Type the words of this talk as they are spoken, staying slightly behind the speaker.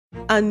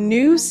A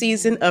new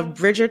season of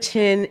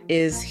Bridgerton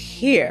is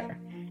here.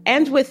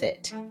 And with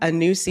it, a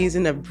new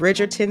season of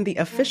Bridgerton, the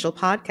official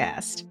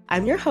podcast.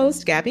 I'm your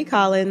host, Gabby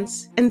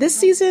Collins, and this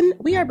season,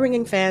 we are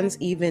bringing fans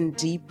even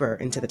deeper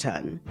into the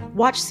ton.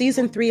 Watch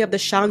season 3 of the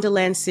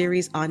Shondaland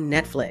series on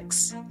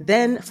Netflix.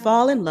 Then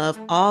fall in love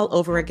all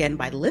over again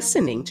by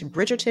listening to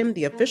Bridgerton,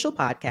 the official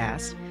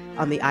podcast,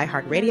 on the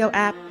iHeartRadio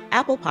app,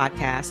 Apple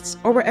Podcasts,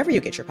 or wherever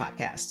you get your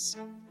podcasts.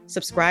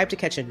 Subscribe to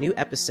catch a new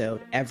episode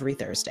every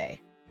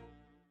Thursday.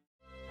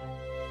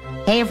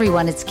 Hey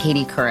everyone, it's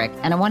Katie Couric,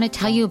 and I want to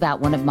tell you about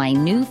one of my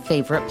new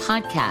favorite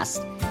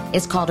podcasts.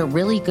 It's called A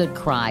Really Good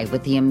Cry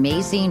with the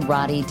amazing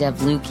Roddy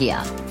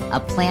Devlukia, a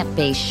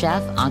plant-based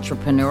chef,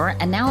 entrepreneur,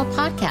 and now a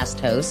podcast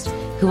host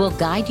who will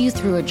guide you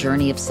through a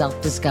journey of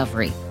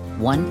self-discovery,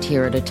 one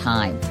tear at a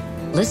time.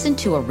 Listen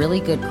to A Really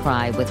Good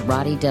Cry with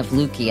Roddy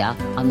Devlukia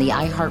on the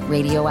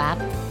iHeartRadio app,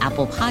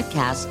 Apple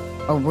Podcasts,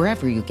 or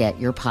wherever you get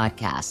your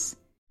podcasts.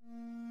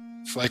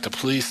 It's like the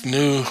police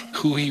knew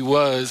who he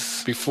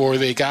was before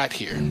they got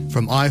here.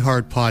 From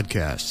iHeart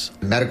Podcasts.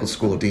 The medical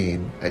school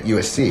dean at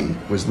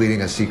USC was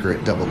leading a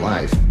secret double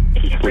life.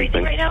 He's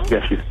breathing right now?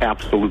 Yes, he's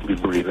absolutely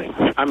breathing.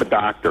 I'm a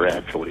doctor,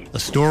 actually. A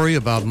story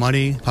about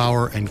money,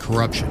 power, and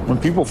corruption. When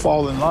people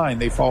fall in line,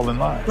 they fall in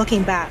line.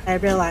 Looking back, I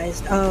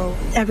realized,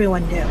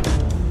 everyone knew.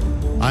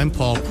 I'm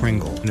Paul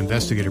Pringle, an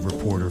investigative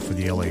reporter for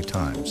the LA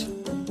Times.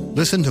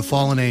 Listen to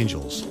Fallen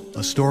Angels,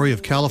 a story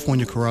of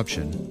California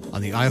corruption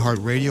on the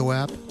iHeartRadio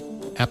app,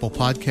 Apple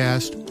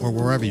Podcast, or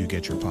wherever you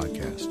get your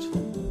podcasts.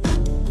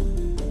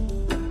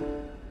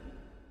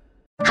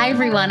 Hi,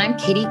 everyone. I'm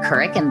Katie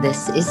Couric, and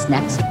this is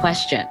Next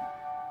Question.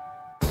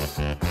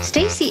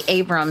 Stacey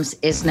Abrams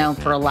is known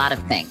for a lot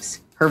of things.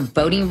 Her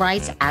voting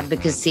rights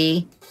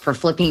advocacy, for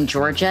flipping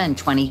Georgia in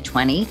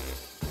 2020,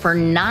 for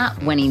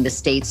not winning the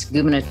state's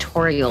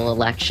gubernatorial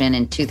election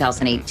in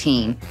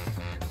 2018.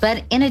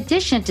 But in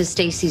addition to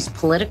Stacey's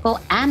political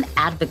and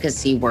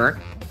advocacy work,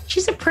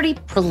 she's a pretty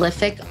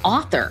prolific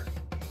author.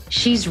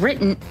 She's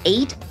written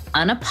 8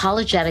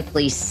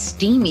 unapologetically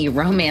steamy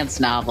romance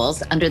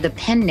novels under the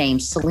pen name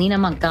Selena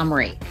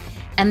Montgomery.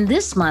 And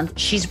this month,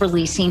 she's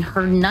releasing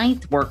her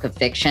 9th work of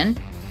fiction,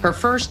 her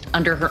first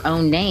under her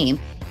own name.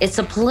 It's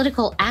a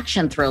political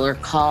action thriller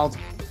called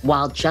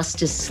While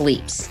Justice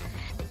Sleeps.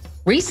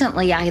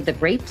 Recently, I had the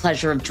great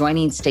pleasure of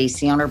joining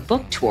Stacey on her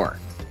book tour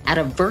at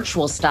a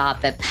virtual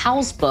stop at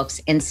Powell's Books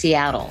in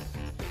Seattle.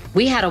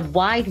 We had a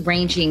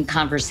wide-ranging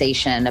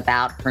conversation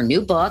about her new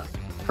book,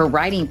 her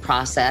writing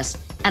process,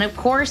 and of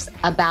course,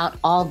 about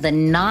all the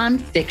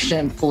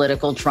nonfiction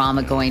political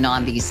drama going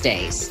on these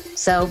days.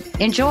 So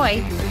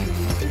enjoy.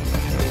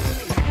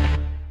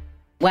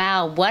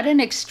 Wow, what an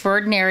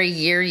extraordinary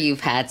year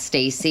you've had,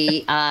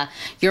 Stacey.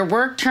 Your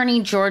work,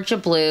 Turning Georgia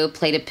Blue,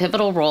 played a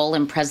pivotal role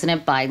in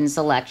President Biden's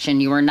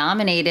election. You were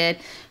nominated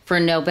for a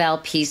Nobel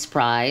Peace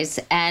Prize,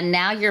 and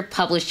now you're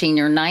publishing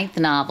your 9th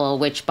novel,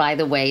 which, by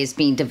the way, is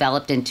being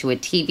developed into a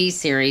TV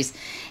series.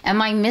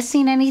 Am I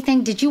missing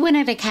anything? Did you win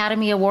an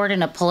Academy Award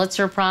and a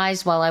Pulitzer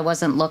Prize while I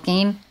wasn't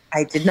looking?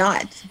 I did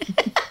not.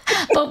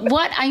 But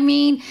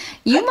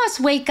you must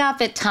wake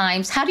up at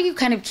times. How do you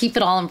kind of keep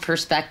it all in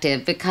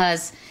perspective?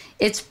 Because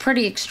it's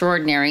pretty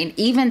extraordinary. And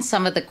even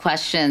some of the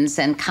questions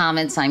and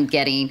comments I'm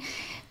getting,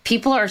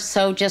 people are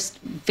so just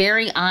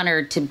very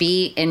honored to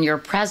be in your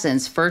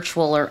presence,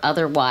 virtual or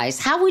otherwise.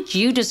 How would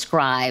you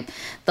describe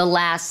the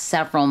last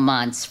several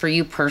months for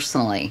you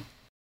personally?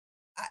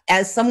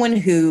 As someone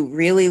who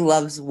really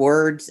loves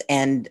words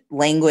and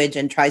language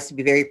and tries to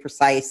be very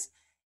precise,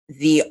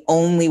 the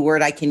only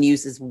word I can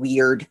use is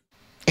weird.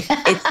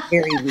 It's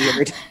very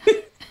weird.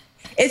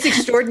 It's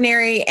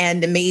extraordinary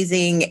and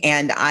amazing,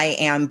 and I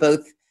am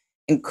both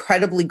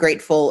incredibly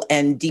grateful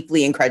and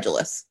deeply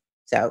incredulous.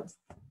 So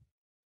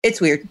it's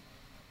weird.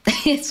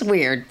 It's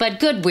weird, but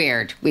good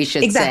weird, we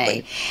should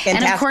exactly. say. Fantastic.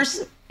 And of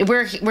course,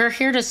 we're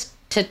here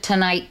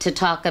tonight to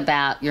talk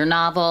about your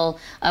novel.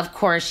 Of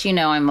course, you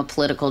know I'm a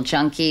political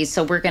junkie,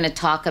 so we're going to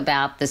talk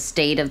about the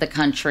state of the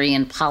country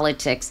and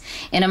politics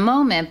in a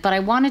moment. But I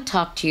want to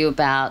talk to you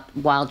about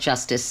While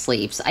Justice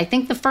Sleeps. I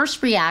think the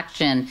first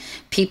reaction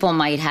people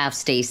might have,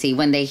 Stacey,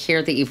 when they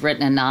hear that you've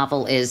written a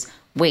novel is,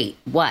 wait,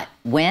 what?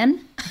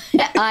 When?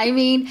 I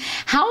mean,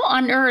 how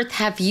on earth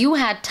have you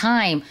had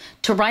time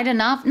to write a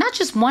novel? Not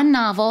just one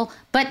novel,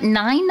 but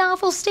 9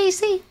 novels,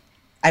 Stacey?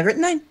 I've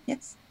written 9,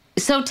 yes.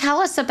 So tell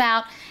us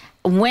about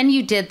when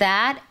you did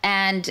that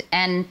and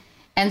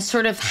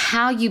sort of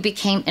how you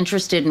became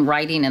interested in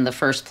writing in the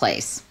first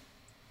place.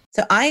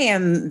 So I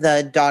am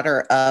the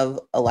daughter of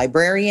a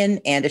librarian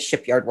and a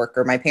shipyard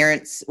worker. My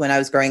parents, when I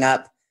was growing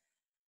up,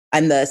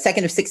 I'm the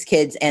second of 6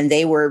 kids, and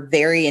they were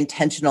very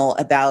intentional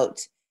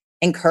about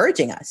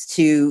encouraging us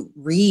to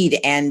read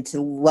and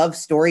to love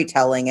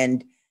storytelling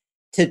and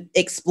to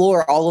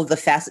explore all of the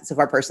facets of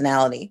our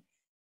personality.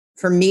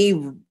 For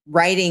me,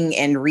 writing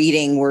and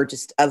reading were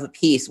just of a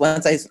piece.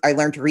 Once I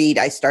learned to read,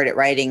 I started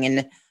writing,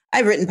 and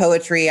I've written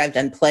poetry. I've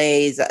done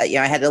plays. I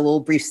had a little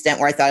brief stint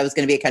where I thought I was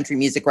going to be a country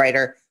music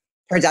writer.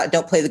 Turns out I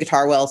don't play the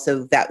guitar well,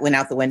 so that went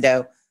out the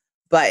window.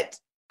 But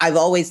I've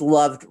always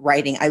loved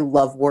writing. I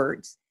love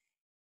words.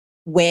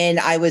 when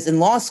I was in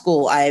law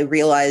school, I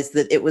realized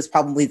that it was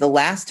probably the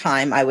last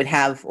time I would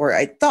have, or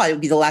I thought it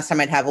would be the last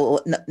time I'd have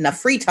enough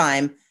free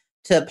time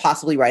to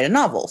possibly write a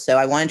novel. So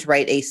I wanted to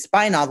write a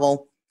spy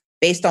novel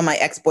based on my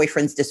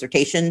ex-boyfriend's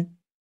dissertation.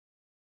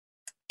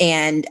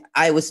 And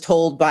I was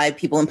told by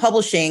people in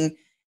publishing,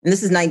 and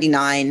this is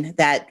 99,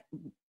 that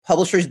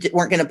publishers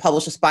weren't going to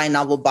publish a spy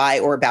novel by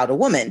or about a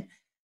woman.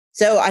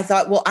 So I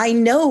thought, well, I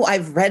know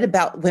I've read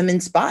about women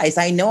spies.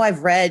 I know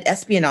I've read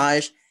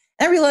espionage.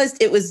 And I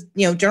realized it was,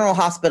 General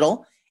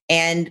Hospital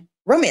and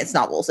romance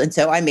novels. And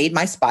so I made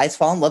my Spies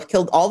Fall in Love,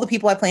 killed all the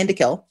people I planned to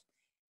kill.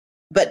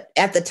 But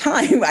at the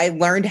time, I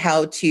learned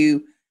how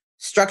to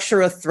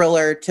structure a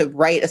thriller, to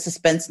write a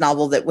suspense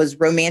novel that was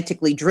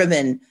romantically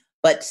driven,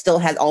 but still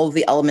had all of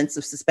the elements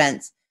of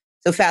suspense.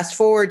 So fast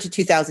forward to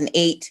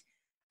 2008,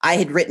 I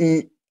had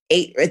written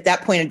at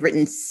that point, I'd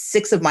written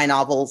 6 of my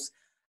novels.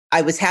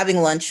 I was having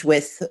lunch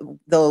with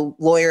the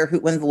lawyer,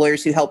 one of the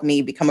lawyers who helped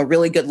me become a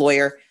really good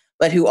lawyer,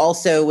 but who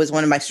also was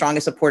one of my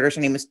strongest supporters.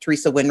 Her name was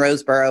Teresa Wynn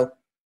Roseborough.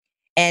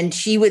 And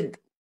she would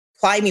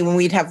ply me when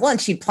we'd have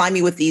lunch. She'd ply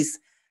me with these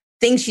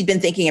things she'd been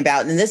thinking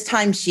about. And this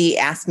time she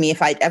asked me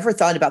if I'd ever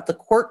thought about the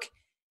quirk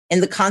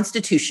in the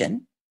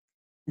Constitution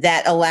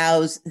that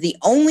allows the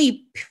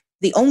only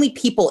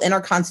people in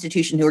our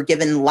Constitution who are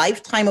given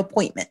lifetime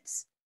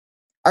appointments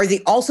are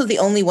also the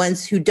only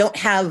ones who don't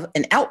have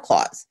an out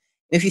clause.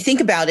 If you think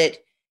about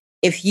it,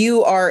 if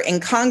you are in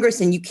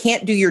Congress and you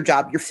can't do your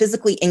job, you're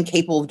physically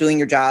incapable of doing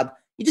your job,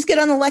 you just get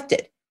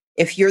unelected.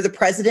 If you're the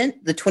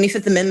president, the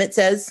 25th Amendment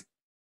says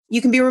you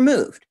can be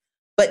removed.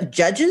 But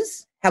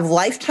judges have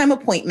lifetime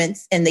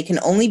appointments and they can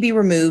only be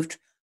removed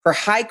for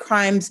high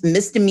crimes,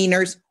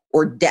 misdemeanors,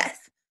 or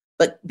death.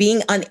 But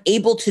being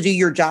unable to do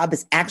your job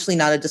is actually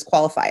not a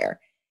disqualifier.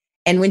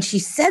 And when she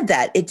said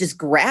that, it just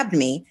grabbed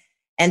me.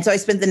 And so I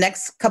spent the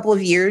next couple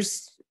of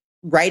years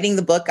writing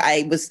the book.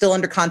 I was still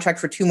under contract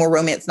for 2 more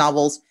romance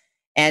novels.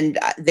 And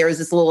there was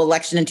this little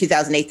election in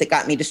 2008 that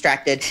got me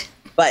distracted.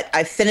 But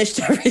I finished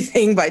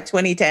everything by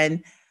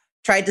 2010,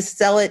 tried to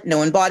sell it. No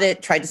one bought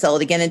it. Tried to sell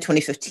it again in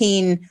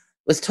 2015.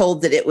 Was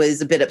told that it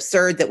was a bit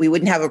absurd that we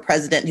wouldn't have a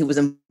president who was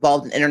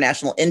involved in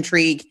international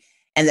intrigue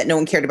and that no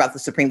one cared about the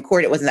Supreme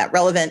Court. It wasn't that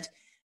relevant.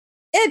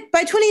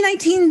 By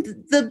 2019,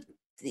 the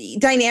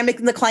dynamic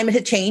and the climate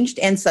had changed.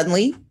 And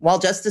suddenly, While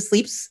Justice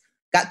Sleeps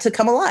got to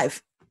come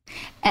alive.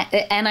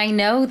 And I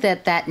know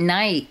that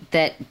night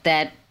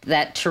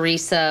that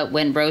Teresa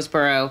Wynn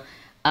Roseborough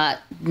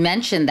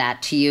mentioned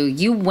that to you,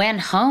 you went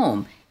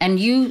home and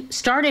you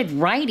started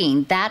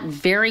writing that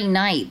very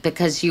night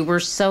because you were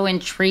so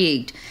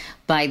intrigued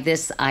by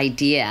this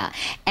idea.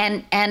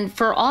 And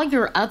for all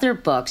your other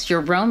books,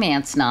 your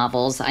romance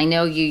novels, I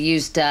know you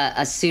used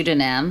a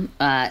pseudonym,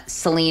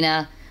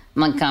 Selena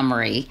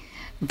Montgomery,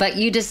 but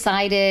you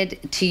decided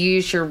to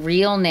use your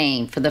real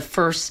name for the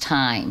first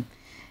time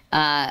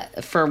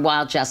for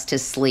While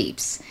Justice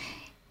Sleeps.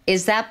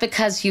 Is that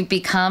because you've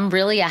become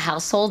really a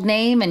household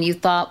name and you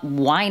thought,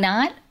 why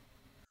not?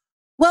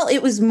 Well,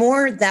 it was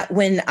more that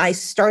when I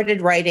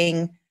started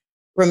writing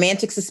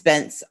romantic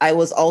suspense, I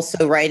was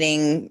also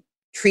writing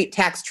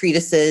tax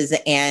treatises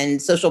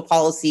and social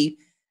policy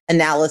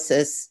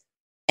analysis.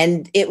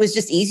 And it was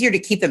just easier to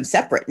keep them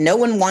separate. No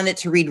one wanted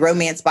to read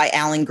romance by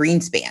Alan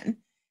Greenspan.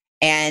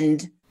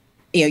 And,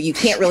 you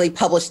can't really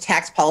publish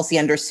tax policy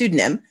under a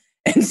pseudonym.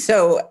 And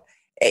so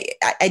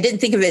I didn't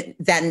think of it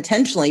that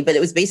intentionally, but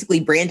it was basically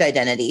brand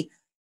identity.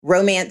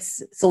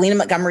 Romance, Selena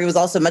Montgomery was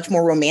also much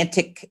more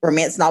romantic,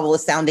 romance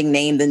novelist sounding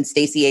name than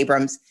Stacey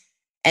Abrams.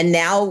 And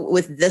now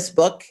with this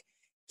book,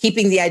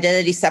 keeping the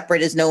identity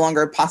separate is no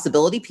longer a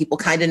possibility. People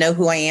kind of know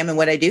who I am and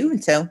what I do.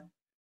 And so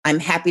I'm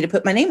happy to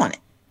put my name on it.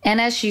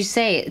 And as you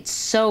say, it's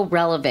so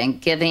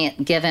relevant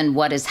given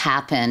what has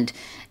happened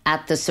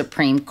at the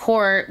Supreme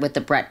Court with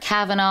the Brett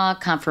Kavanaugh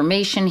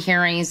confirmation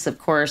hearings, of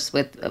course,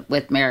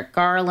 with Merrick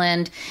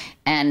Garland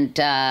and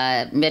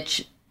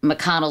Mitch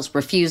McConnell's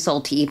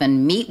refusal to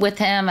even meet with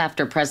him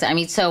after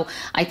president. So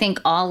I think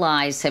all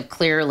eyes have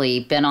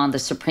clearly been on the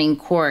Supreme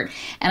Court.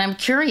 And I'm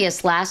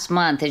curious, last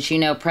month, as you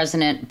know,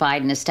 President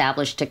Biden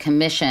established a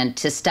commission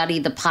to study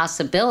the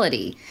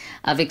possibility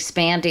of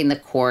expanding the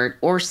court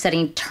or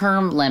setting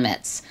term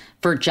limits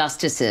for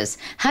justices.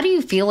 How do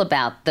you feel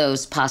about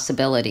those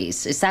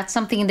possibilities? Is that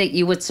something that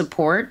you would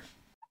support?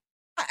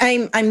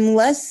 I'm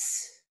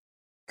less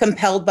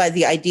compelled by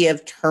the idea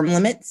of term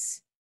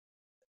limits,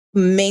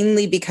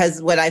 mainly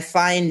because what I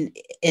find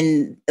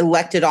in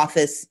elected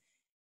office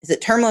is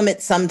that term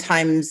limits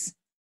sometimes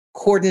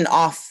cordon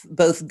off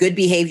both good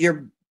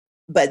behavior,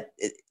 but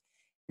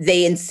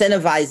they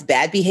incentivize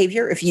bad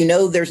behavior. If you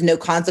know there's no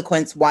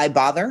consequence, why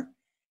bother?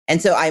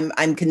 And so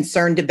I'm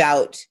concerned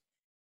about,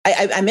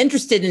 I'm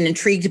interested and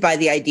intrigued by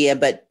the idea,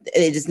 but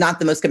it is not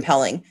the most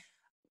compelling.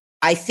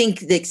 I think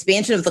the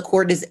expansion of the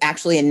court is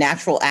actually a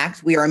natural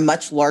act. We are a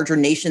much larger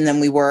nation than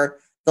we were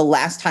the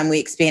last time we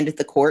expanded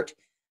the court.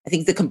 I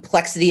think the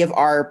complexity of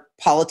our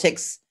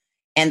politics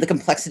and the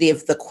complexity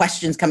of the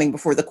questions coming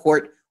before the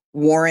court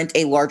warrant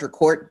a larger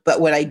court.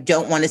 But what I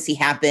don't want to see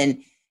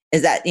happen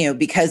is that,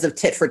 because of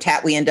tit for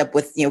tat, we end up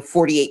with,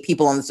 48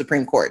 people on the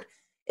Supreme Court.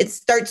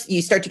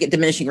 you start to get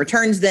diminishing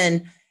returns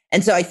then.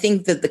 And so I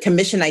think that the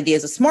commission idea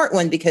is a smart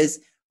one, because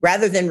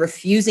rather than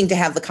refusing to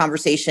have the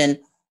conversation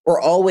or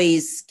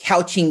always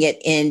couching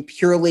it in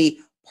purely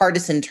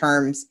partisan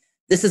terms,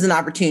 this is an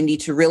opportunity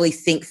to really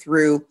think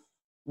through,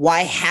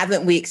 why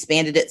haven't we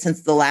expanded it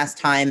since the last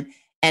time?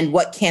 And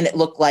what can it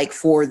look like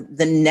for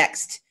the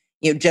next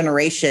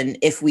generation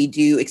if we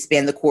do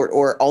expand the court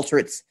or alter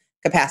its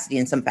capacity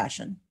in some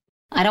fashion?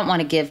 I don't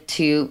want to give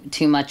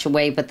too much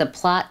away, but the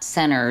plot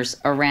centers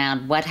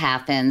around what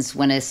happens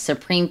when a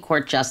Supreme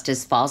Court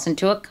justice falls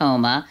into a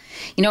coma.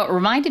 It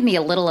reminded me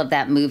a little of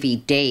that movie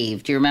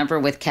Dave. Do you remember,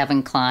 with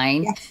Kevin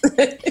Kline?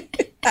 Yes.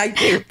 I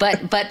do.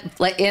 But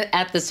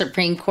at the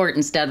Supreme Court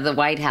instead of the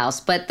White House.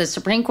 But the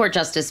Supreme Court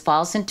justice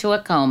falls into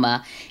a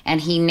coma,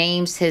 and he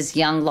names his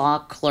young law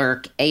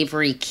clerk,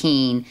 Avery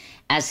Keene,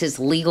 as his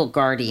legal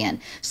guardian.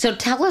 So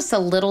tell us a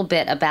little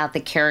bit about the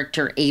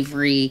character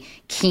Avery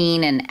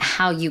Keene and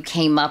how you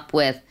came up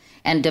with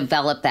and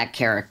developed that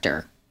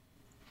character.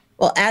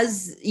 Well,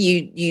 as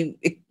you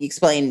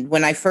explained,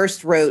 when I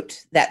first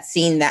wrote that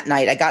scene that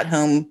night, I got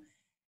home.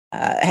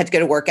 I had to go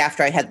to work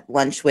after I had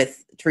lunch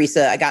with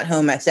Teresa. I got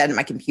home, I sat at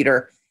my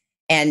computer,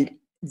 and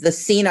the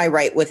scene I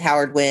write with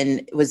Howard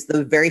Wynn was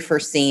the very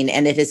first scene,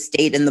 and it has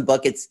stayed in the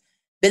book. It's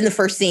been the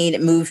first scene. I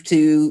moved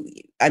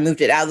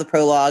it out of the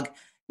prologue,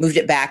 moved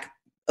it back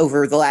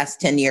over the last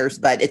 10 years,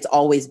 but it's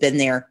always been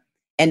there.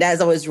 And as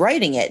I was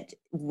writing it,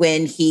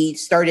 when he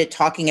started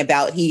talking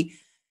about,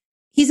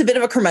 he's a bit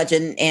of a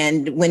curmudgeon,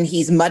 and when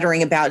he's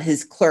muttering about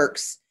his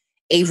clerks,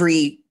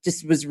 Avery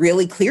just was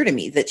really clear to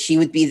me that she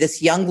would be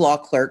this young law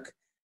clerk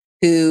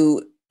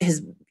who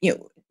has,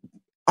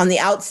 on the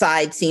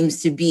outside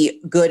seems to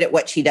be good at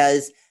what she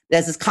does, but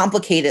has this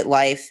complicated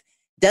life,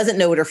 doesn't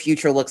know what her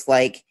future looks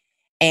like,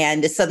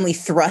 and is suddenly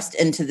thrust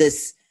into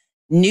this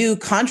new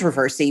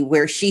controversy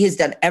where she has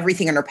done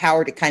everything in her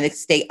power to kind of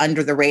stay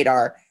under the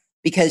radar,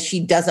 because she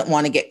doesn't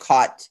want to get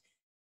caught.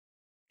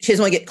 She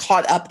doesn't want to get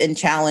caught up in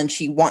challenge.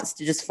 She wants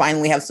to just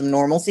finally have some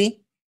normalcy.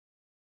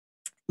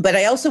 But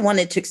I also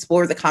wanted to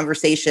explore the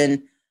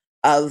conversation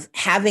of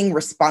having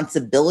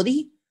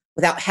responsibility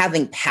without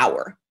having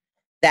power,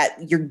 that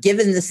you're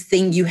given this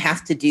thing you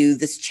have to do,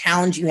 this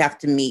challenge you have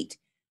to meet,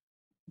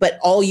 but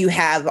all you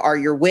have are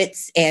your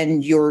wits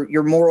and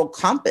your moral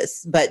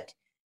compass, but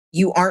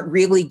you aren't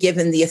really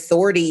given the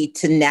authority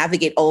to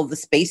navigate all of the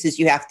spaces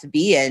you have to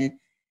be in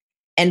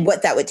and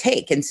what that would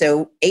take. And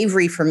so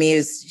Avery, for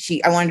me,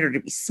 I wanted her to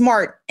be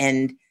smart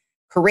and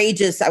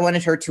courageous. I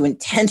wanted her to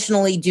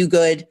intentionally do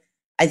good.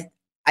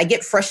 I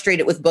get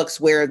frustrated with books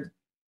where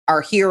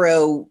our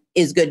hero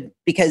is good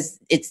because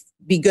it's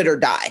be good or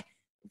die.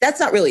 That's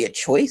not really a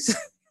choice.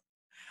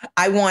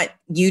 I want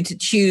you to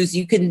choose.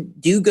 You can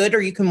do good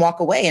or you can walk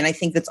away. And I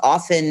think that's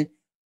often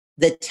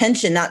the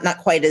tension, not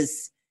quite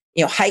as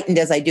heightened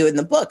as I do in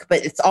the book,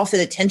 but it's often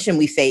a tension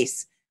we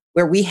face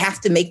where we have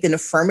to make an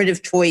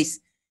affirmative choice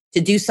to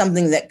do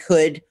something that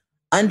could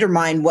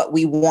undermine what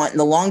we want in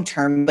the long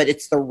term, but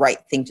it's the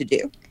right thing to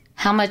do.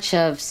 How much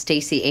of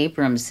Stacey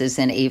Abrams is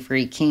in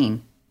Avery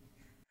Keene?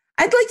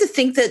 I'd like to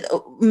think that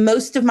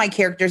most of my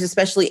characters,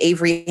 especially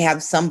Avery,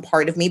 have some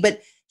part of me,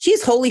 but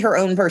she's wholly her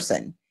own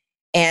person.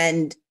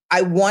 And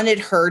I wanted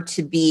her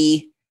to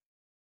be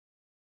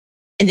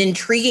an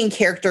intriguing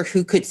character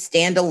who could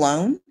stand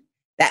alone,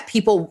 that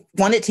people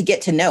wanted to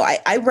get to know.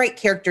 I write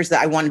characters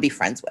that I want to be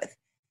friends with.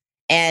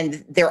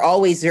 And they're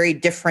always very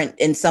different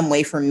in some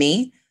way from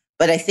me.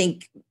 But I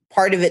think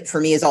part of it for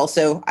me is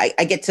also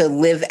I get to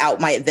live out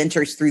my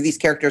adventures through these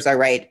characters I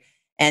write.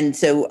 And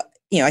so,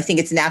 I think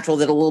it's natural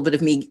that a little bit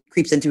of me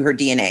creeps into her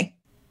DNA.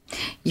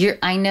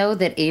 I know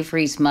that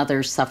Avery's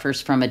mother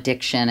suffers from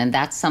addiction, and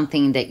that's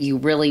something that you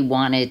really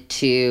wanted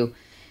to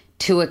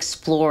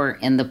explore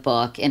in the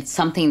book. It's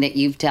something that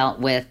you've dealt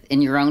with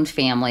in your own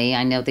family.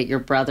 I know that your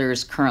brother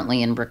is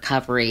currently in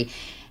recovery.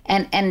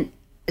 And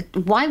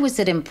why was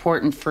it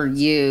important for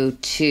you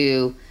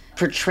to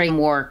portray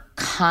more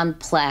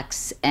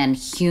complex and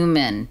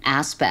human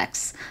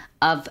aspects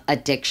of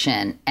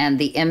addiction and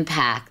the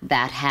impact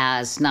that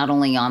has not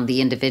only on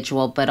the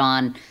individual, but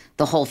on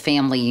the whole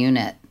family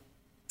unit?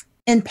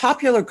 In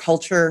popular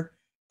culture,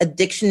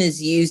 addiction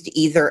is used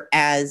either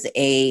as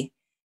a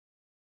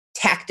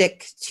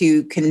tactic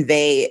to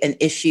convey an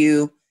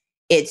issue,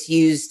 it's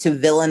used to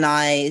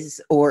villainize,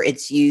 or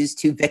it's used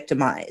to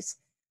victimize.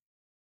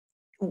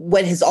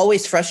 What has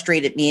always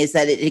frustrated me is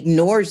that it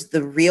ignores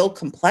the real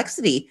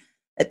complexity,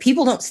 that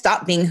people don't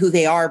stop being who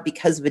they are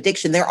because of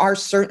addiction. There are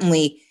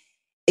certainly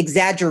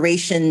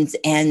exaggerations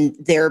and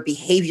there are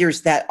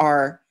behaviors that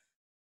are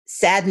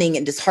saddening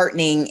and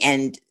disheartening,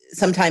 and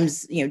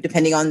sometimes,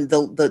 depending on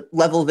the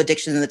level of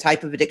addiction and the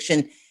type of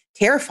addiction,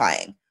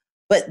 terrifying.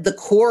 But the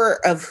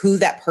core of who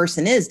that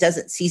person is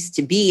doesn't cease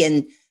to be,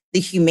 and the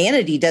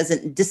humanity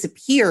doesn't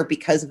disappear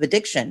because of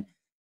addiction.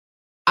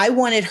 I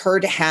wanted her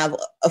to have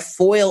a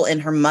foil in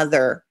her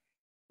mother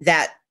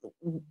that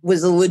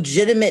was a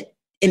legitimate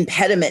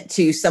impediment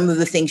to some of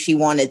the things she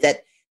wanted,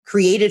 that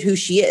created who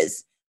she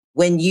is.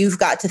 When you've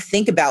got to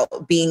think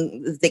about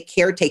being the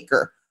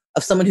caretaker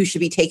of someone who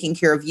should be taking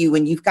care of you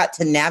when you've got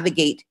to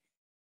navigate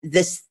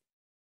this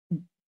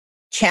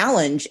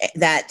challenge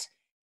that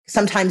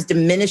sometimes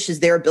diminishes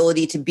their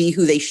ability to be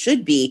who they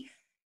should be.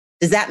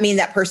 Does that mean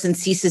that person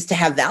ceases to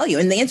have value?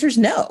 And the answer is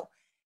no,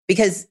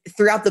 because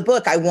throughout the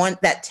book, I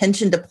want that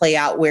tension to play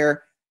out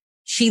where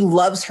she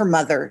loves her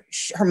mother.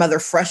 Her mother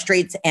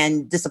frustrates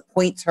and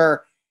disappoints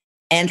her,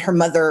 and her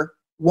mother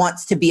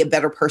wants to be a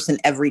better person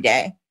every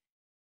day.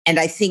 And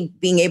I think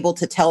being able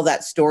to tell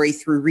that story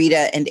through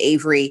Rita and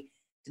Avery,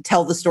 to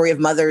tell the story of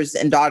mothers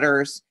and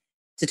daughters,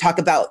 to talk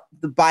about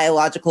the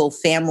biological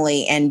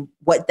family and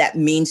what that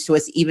means to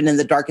us, even in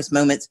the darkest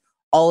moments,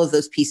 all of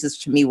those pieces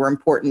to me were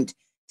important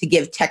to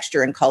give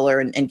texture and color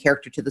and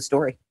character to the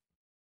story.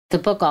 The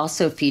book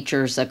also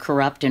features a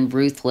corrupt and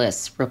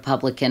ruthless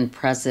Republican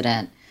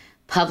president.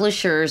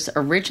 Publishers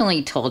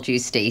originally told you,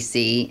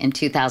 Stacey, in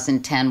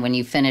 2010, when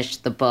you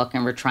finished the book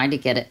and were trying to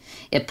get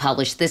it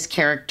published, this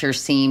character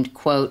seemed,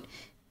 quote,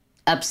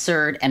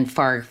 absurd and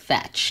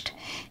far-fetched.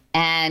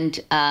 And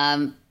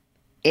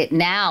it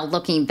now,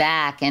 looking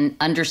back and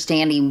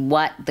understanding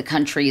what the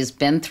country has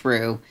been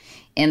through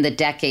in the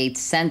decades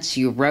since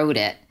you wrote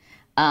it,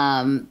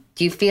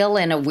 do you feel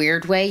in a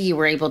weird way you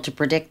were able to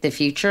predict the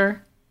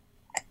future?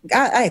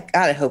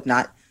 I hope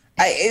not.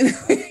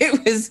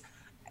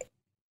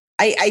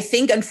 I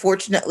think,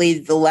 unfortunately,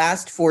 the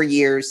last 4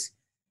 years,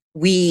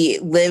 we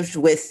lived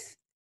with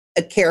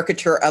a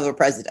caricature of a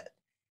president.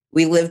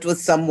 We lived with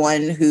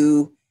someone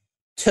who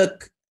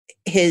took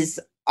his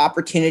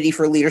opportunity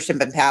for leadership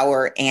and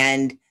power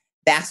and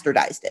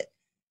bastardized it.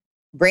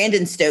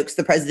 Brandon Stokes,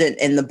 the president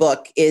in the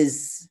book,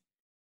 is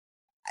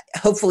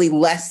hopefully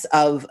less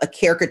of a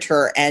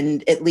caricature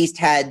and at least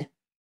had,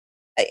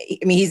 I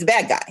mean, he's a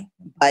bad guy,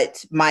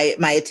 but my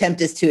attempt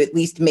is to at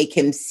least make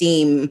him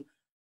seem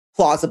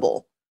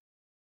plausible.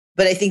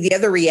 But I think the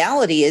other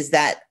reality is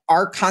that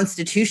our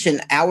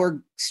Constitution,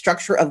 our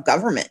structure of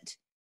government,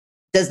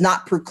 does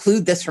not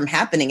preclude this from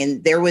happening.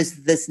 And there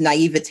was this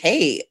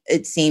naivete,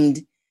 it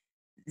seemed,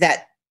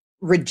 that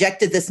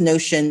rejected this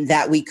notion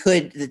that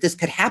this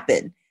could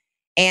happen.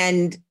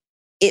 And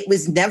it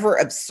was never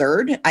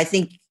absurd. I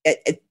think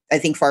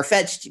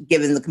far-fetched,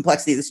 given the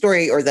complexity of the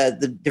story or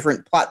the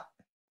different plot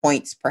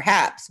points,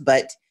 perhaps.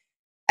 But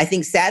I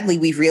think sadly,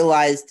 we've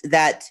realized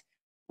that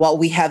while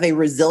we have a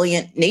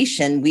resilient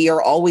nation, we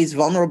are always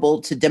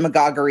vulnerable to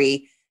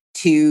demagoguery,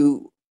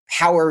 to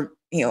power,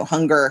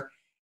 hunger,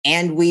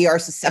 and we are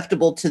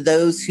susceptible to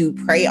those who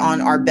prey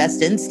on our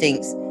best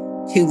instincts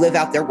to live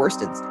out their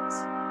worst instincts.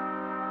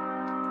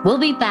 We'll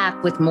be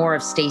back with more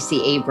of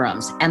Stacey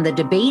Abrams and the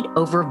debate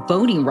over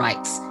voting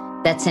rights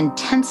that's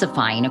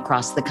intensifying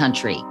across the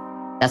country.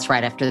 That's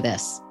right after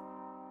this.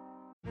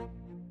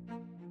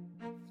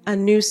 A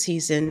new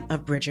season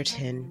of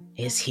Bridgerton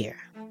is here.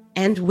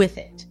 And with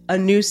it, a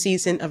new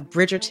season of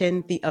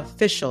Bridgerton, the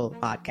official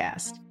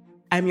podcast.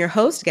 I'm your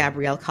host,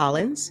 Gabrielle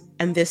Collins,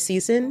 and this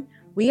season,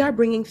 we are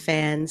bringing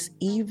fans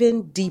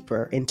even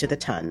deeper into the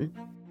ton.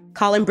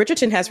 Colin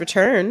Bridgerton has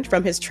returned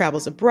from his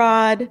travels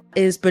abroad.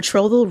 Is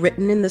betrothal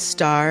written in the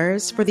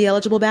stars for the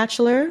eligible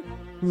bachelor?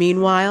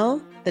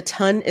 Meanwhile, the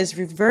ton is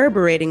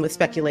reverberating with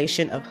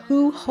speculation of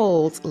who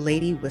holds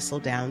Lady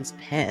Whistledown's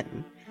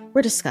pen.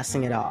 We're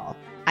discussing it all.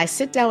 I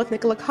sit down with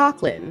Nicola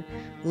Coughlan,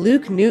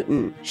 Luke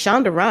Newton,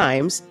 Shonda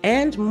Rhimes,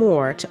 and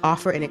more to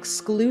offer an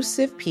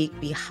exclusive peek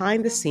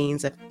behind the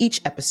scenes of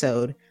each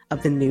episode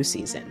of the new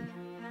season.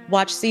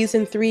 Watch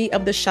season 3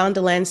 of the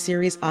Shondaland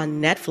series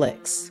on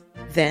Netflix.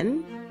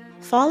 Then,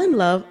 fall in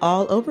love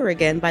all over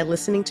again by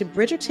listening to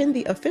Bridgerton,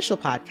 the official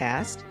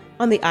podcast,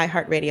 on the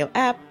iHeartRadio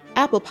app,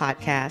 Apple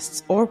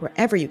Podcasts, or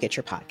wherever you get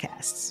your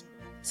podcasts.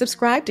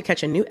 Subscribe to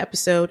catch a new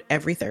episode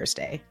every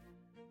Thursday.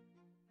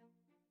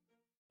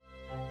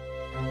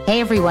 Hey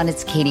everyone,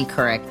 it's Katie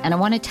Couric, and I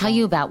want to tell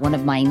you about one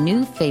of my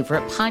new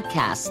favorite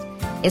podcasts.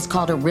 It's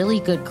called A Really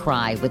Good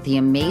Cry with the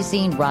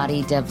amazing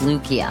Roddy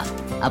Devlukia,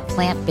 a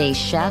plant-based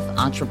chef,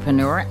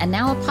 entrepreneur, and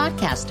now a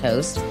podcast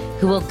host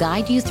who will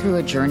guide you through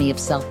a journey of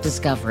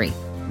self-discovery,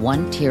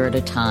 one tear at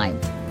a time.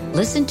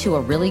 Listen to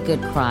A Really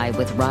Good Cry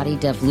with Roddy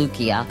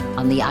Devlukia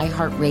on the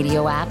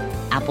iHeartRadio app,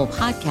 Apple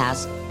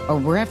Podcasts, or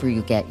wherever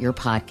you get your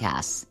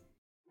podcasts.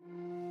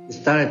 We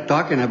started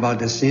talking about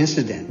this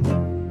incident.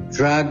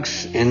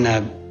 Drugs and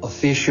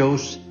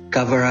officials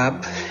cover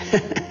up.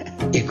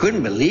 You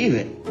couldn't believe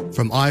it.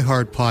 From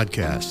iHeart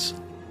Podcasts.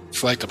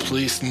 It's like the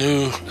police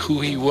knew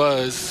who he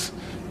was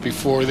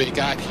before they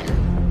got here.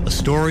 A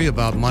story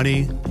about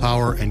money,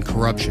 power, and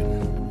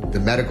corruption. The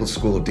medical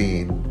school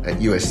dean at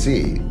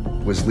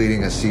USC was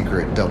leading a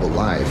secret double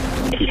life.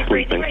 She's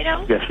breathing right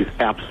now? Yes, she's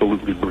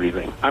absolutely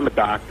breathing. I'm a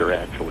doctor,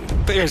 actually.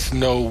 There's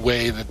no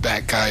way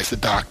that guy's a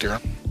doctor.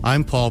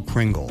 I'm Paul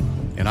Pringle,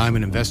 and I'm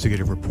an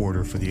investigative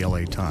reporter for the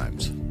LA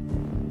Times.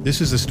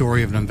 This is the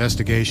story of an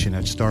investigation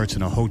that starts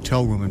in a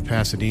hotel room in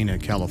Pasadena,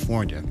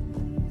 California,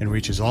 and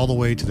reaches all the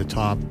way to the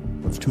top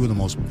of two of the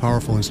most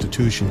powerful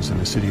institutions in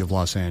the city of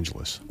Los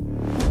Angeles.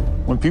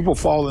 When people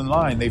fall in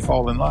line, they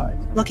fall in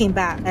line. Looking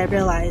back, I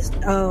realized,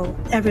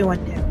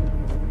 everyone knew.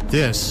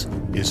 This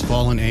is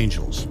Fallen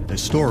Angels, a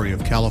story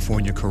of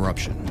California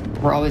corruption.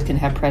 We're always going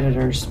to have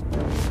predators.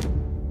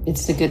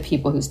 It's the good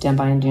people who stand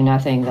by and do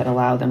nothing that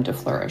allow them to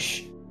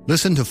flourish.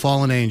 Listen to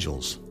Fallen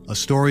Angels, a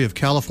story of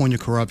California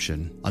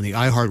corruption on the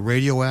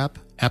iHeartRadio app,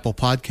 Apple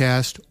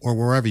Podcast, or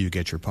wherever you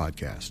get your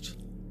podcasts.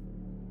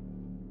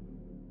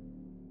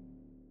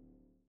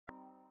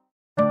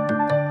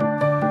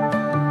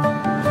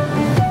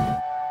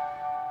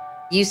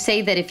 You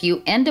say that if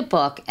you end a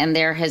book and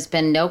there has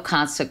been no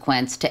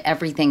consequence to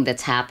everything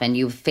that's happened,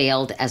 you've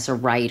failed as a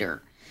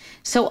writer.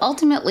 So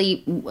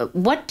ultimately,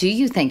 what do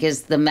you think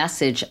is the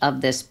message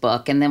of this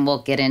book? And then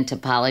we'll get into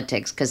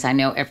politics, because I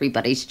know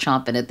everybody's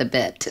chomping at the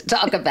bit to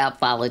talk about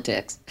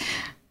politics.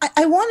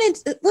 I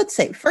wanted, let's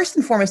say, first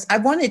and foremost, I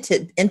wanted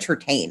to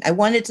entertain. I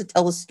wanted to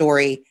tell a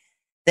story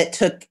that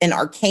took an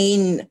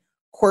arcane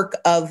quirk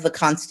of the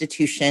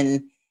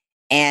Constitution,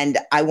 and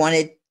I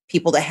wanted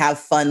people to have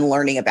fun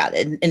learning about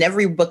it. In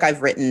every book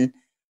I've written,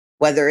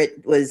 whether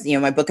it was,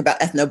 my book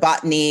about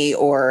ethnobotany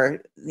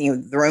or,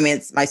 the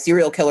romance, my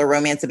serial killer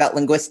romance about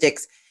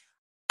linguistics,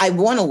 I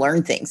want to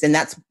learn things. And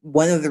that's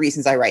one of the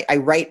reasons I write. I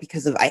write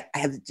because I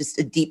have just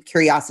a deep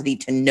curiosity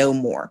to know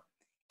more.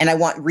 And I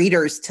want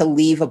readers to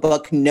leave a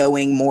book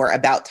knowing more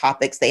about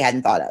topics they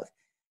hadn't thought of.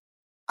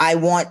 I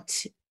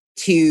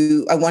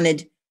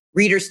wanted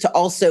readers to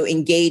also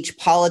engage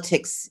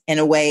politics in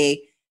a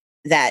way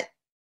that,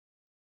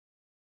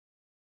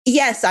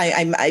 yes,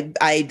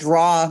 I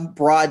draw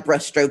broad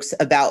brushstrokes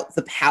about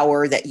the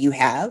power that you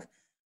have,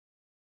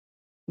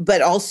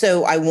 but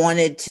also I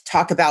wanted to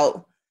talk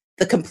about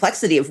the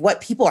complexity of what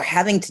people are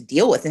having to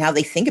deal with and how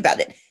they think about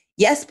it.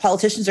 Yes,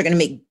 politicians are going to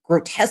make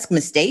grotesque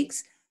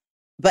mistakes,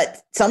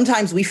 but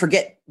sometimes we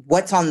forget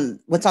what's on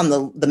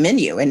the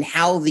menu and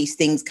how these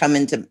things come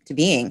into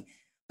being.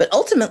 But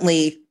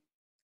ultimately,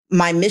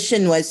 my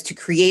mission was to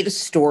create a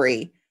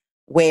story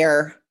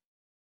where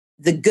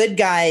the good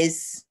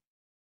guys,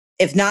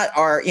 if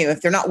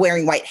they're not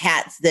wearing white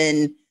hats,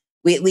 then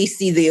we at least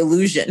see the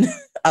illusion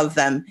of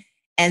them.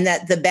 And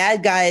that the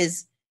bad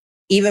guys,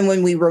 even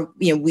when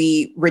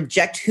we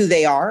reject who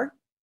they are,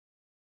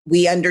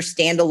 we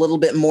understand a little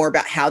bit more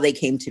about how they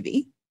came to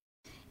be.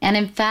 And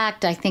in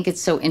fact, I think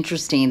it's so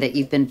interesting that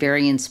you've been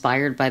very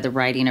inspired by the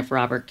writing of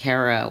Robert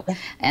Caro. Yeah.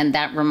 And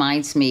that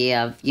reminds me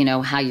of,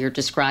 how you're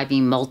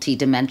describing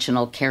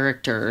multidimensional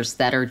characters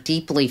that are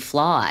deeply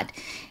flawed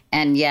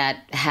and yet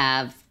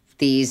have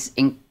these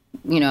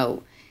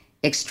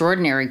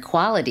extraordinary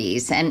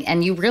qualities.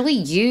 And you really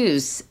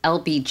use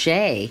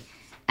LBJ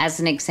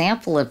as an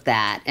example of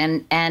that.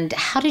 And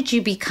how did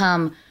you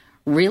become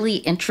really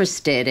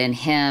interested in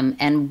him,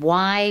 and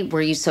why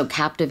were you so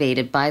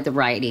captivated by the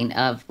writing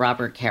of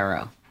Robert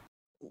Caro?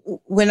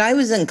 When I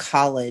was in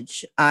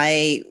college,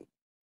 I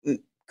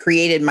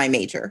created my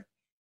major.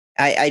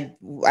 I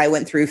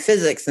went through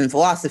physics and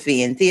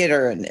philosophy and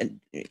theater,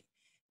 and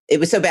it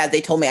was so bad they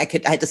told me I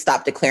had to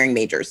stop declaring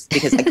majors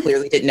because I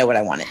clearly didn't know what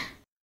I wanted.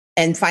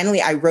 And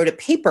finally, I wrote a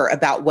paper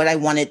about what I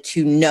wanted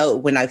to know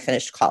when I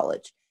finished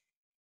college.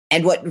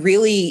 And what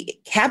really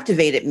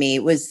captivated me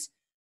was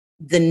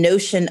the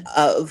notion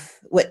of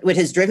what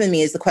has driven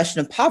me is the question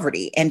of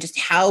poverty and just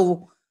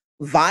how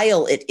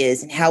vile it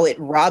is and how it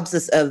robs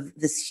us of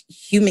this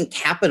human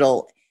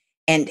capital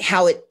and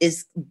how it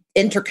is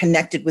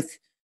interconnected with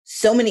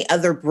so many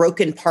other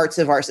broken parts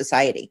of our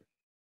society.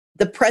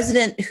 The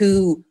president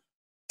who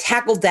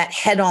tackled that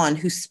head on,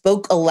 who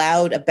spoke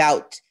aloud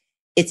about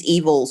its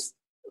evils,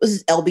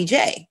 was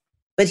LBJ.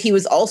 But he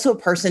was also a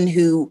person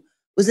who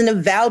was an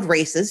avowed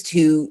racist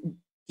who,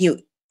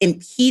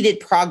 impeded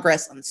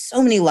progress on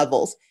so many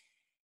levels.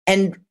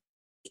 And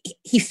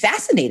he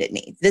fascinated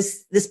me.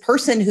 This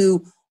person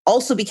who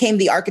also became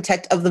the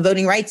architect of the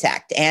Voting Rights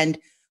Act and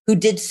who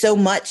did so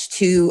much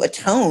to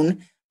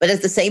atone, but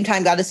at the same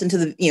time got us into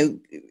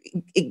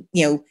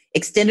the,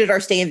 extended our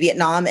stay in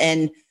Vietnam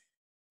and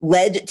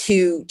led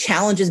to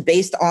challenges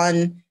based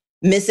on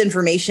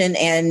misinformation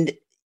and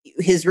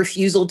his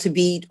refusal to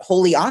be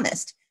wholly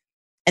honest.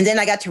 And then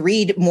I got to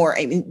read more.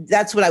 I mean,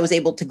 that's what I was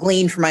able to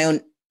glean from my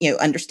own,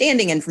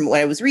 understanding and from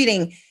what I was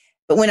reading.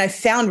 But when I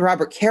found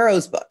Robert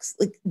Caro's books,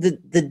 like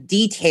the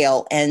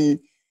detail and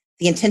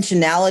the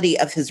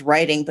intentionality of his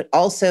writing, but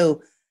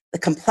also the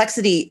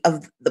complexity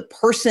of the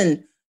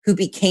person who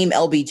became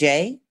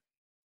LBJ,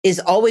 is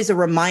always a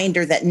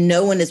reminder that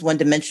no one is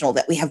one-dimensional,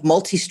 that we have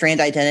multi-strand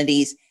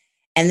identities,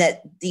 and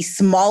that the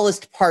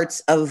smallest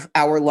parts of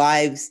our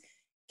lives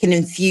can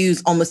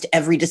infuse almost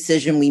every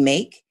decision we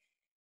make.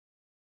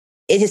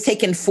 It has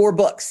taken 4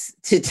 books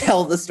to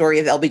tell the story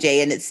of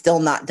LBJ, and it's still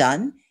not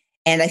done.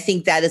 And I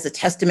think that is a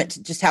testament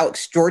to just how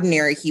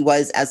extraordinary he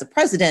was as a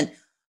president,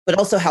 but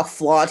also how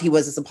flawed he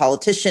was as a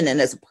politician and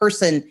as a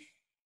person.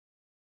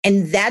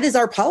 And that is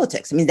our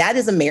politics. I mean, that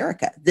is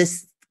America,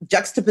 this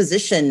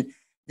juxtaposition,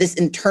 this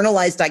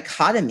internalized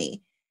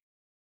dichotomy.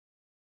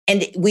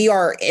 And we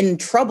are in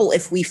trouble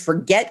if we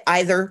forget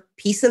either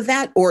piece of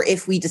that, or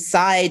if we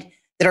decide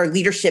that our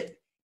leadership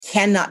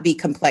cannot be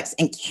complex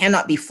and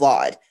cannot be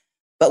flawed.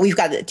 But we've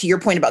got to your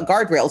point about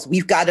guardrails,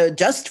 we've got to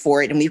adjust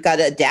for it and we've got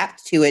to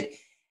adapt to it.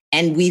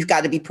 and we've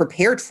got to be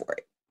prepared for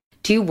it.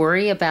 Do you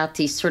worry about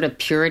these sort of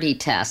purity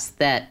tests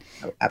that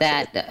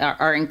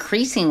are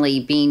increasingly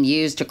being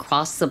used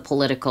across the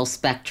political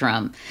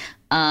spectrum?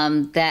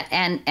 I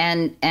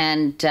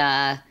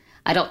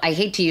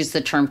hate to use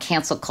the term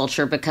cancel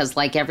culture because,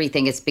 like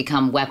everything, it's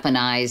become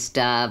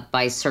weaponized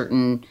by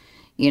certain,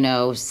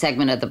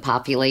 segment of the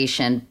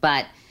population.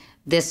 But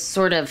this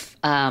sort of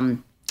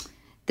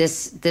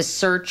this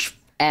search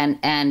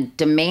and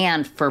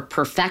demand for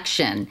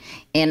perfection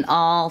in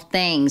all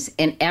things,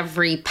 in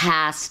every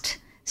past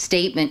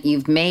statement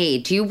you've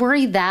made, do you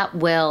worry that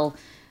will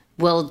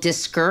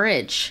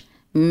discourage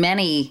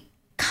many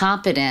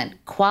competent,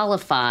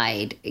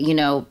 qualified,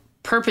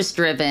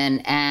 purpose-driven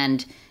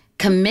and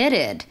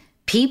committed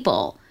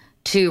people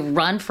to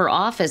run for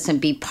office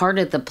and be part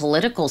of the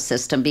political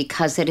system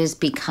because it has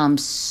become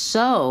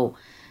so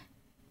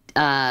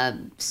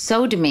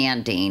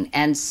demanding,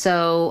 and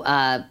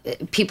so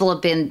people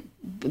have been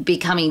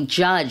becoming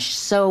judged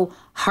so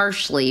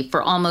harshly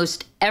for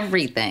almost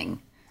everything?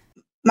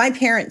 My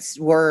parents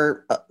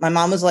were, my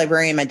mom was a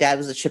librarian, my dad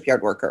was a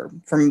shipyard worker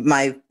for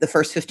the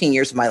first 15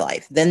 years of my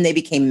life. Then they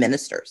became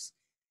ministers.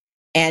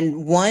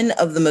 And one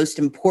of the most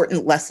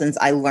important lessons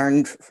I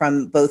learned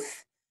from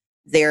both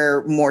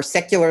their more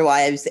secular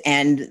lives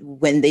and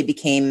when they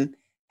became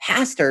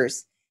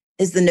pastors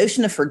is the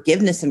notion of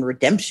forgiveness and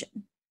redemption.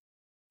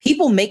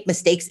 People make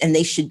mistakes and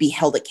they should be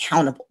held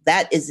accountable.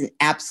 That is an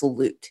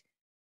absolute.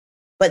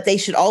 But they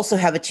should also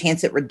have a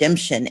chance at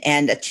redemption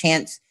and a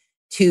chance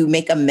to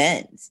make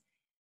amends.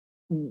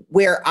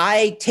 Where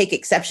I take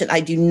exception,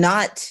 I do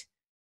not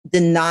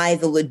deny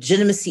the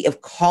legitimacy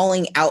of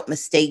calling out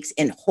mistakes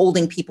and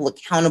holding people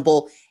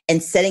accountable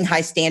and setting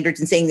high standards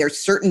and saying there are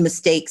certain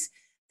mistakes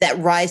that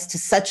rise to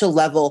such a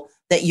level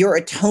that your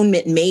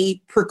atonement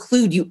may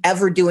preclude you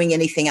ever doing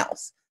anything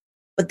else.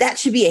 But that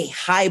should be a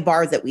high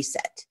bar that we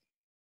set.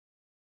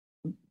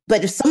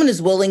 But if someone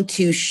is willing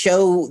to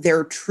show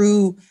their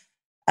true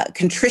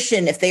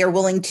contrition, if they are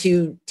willing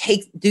to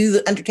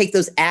undertake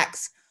those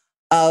acts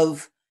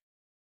of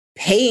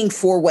paying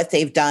for what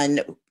they've done,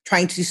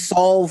 trying to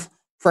solve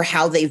for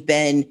how they've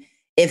been,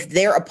 if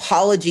their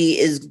apology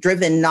is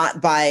driven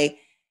not by,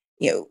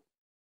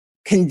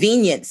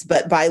 convenience,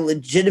 but by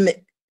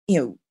legitimate,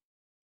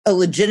 a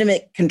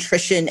legitimate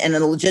contrition and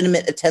a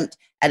legitimate attempt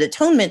at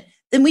atonement,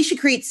 then we should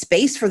create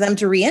space for them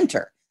to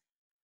re-enter.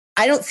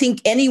 I don't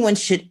think anyone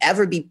should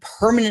ever be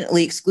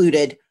permanently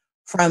excluded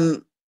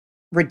from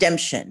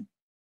redemption.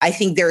 I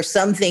think there are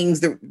some things,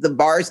 the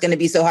bar is going to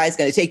be so high, it's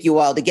going to take you a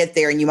while to get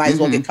there, and you might as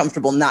well get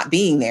comfortable not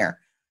being there.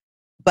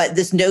 But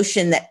this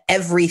notion that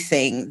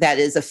everything that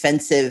is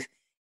offensive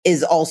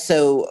is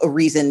also a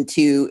reason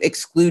to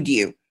exclude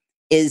you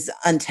is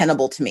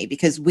untenable to me,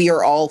 because we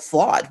are all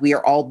flawed. We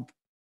are all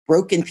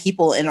broken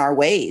people in our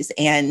ways,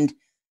 and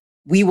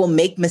we will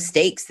make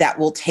mistakes that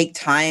will take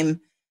time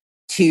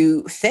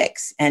to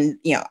fix. And,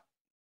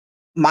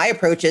 my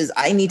approach is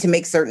I need to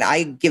make certain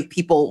I give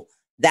people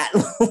that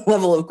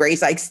level of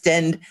grace. I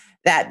extend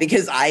that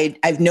because I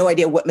have no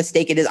idea what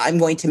mistake it is I'm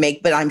going to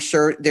make, but I'm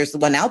sure there's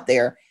one out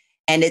there,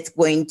 and it's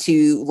going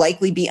to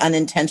likely be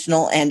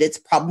unintentional, and it's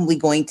probably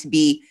going to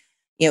be,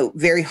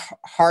 very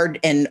hard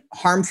and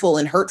harmful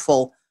and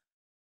hurtful.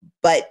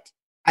 But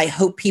I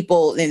hope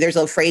people, and there's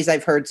a phrase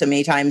I've heard so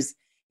many times,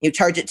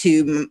 charge it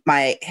to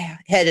my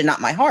head and not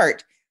my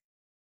heart.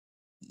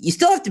 You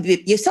still have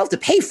to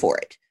pay for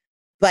it,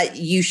 but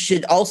you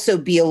should also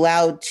be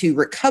allowed to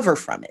recover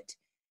from it.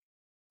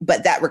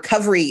 But that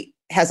recovery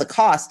has a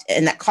cost,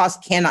 and that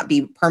cost cannot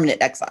be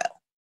permanent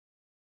exile.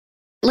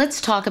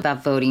 Let's talk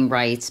about voting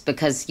rights,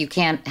 because you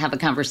can't have a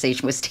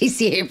conversation with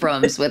Stacey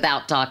Abrams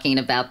without talking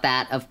about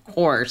that, of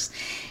course,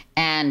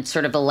 and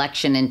sort of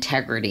election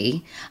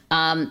integrity.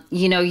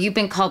 You've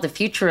been called the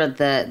future of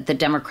the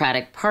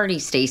Democratic Party,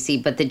 Stacey,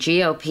 but the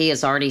GOP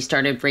has already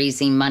started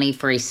raising money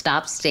for a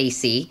Stop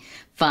Stacey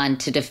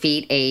fund to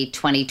defeat a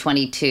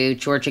 2022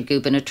 Georgia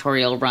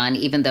gubernatorial run,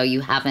 even though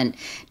you haven't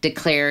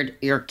declared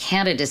your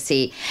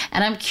candidacy.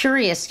 And I'm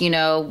curious,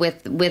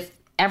 with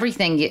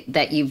everything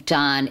that you've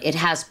done, it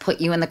has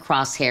put you in the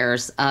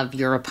crosshairs of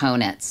your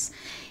opponents.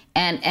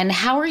 And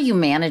how are you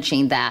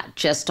managing that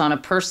just on a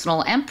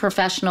personal and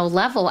professional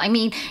level? I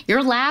mean,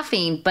 you're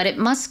laughing, but it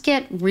must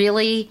get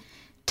really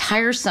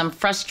tiresome,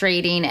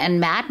 frustrating,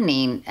 and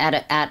maddening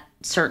at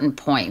certain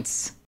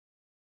points.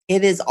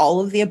 It is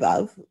all of the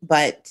above,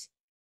 but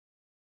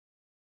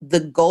the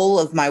goal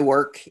of my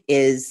work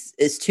is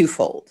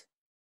twofold.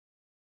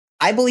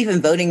 I believe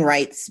in voting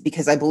rights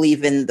because I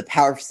believe in the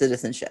power of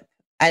citizenship.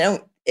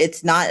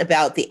 It's not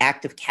about the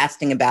act of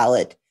casting a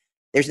ballot.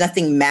 There's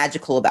nothing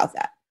magical about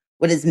that.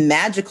 What is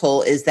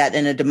magical is that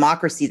in a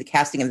democracy, the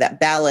casting of that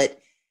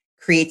ballot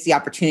creates the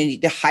opportunity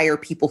to hire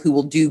people who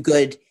will do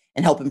good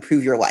and help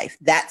improve your life.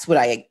 That's what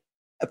I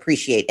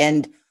appreciate.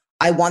 And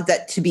I want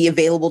that to be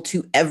available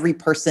to every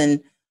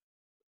person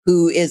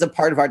who is a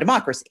part of our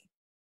democracy.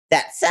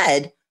 That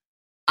said,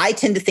 I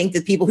tend to think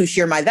that people who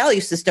share my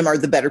value system are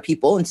the better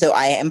people. And so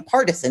I am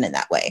partisan in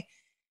that way.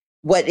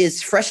 What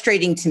is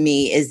frustrating to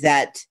me is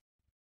that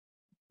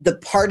the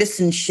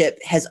partisanship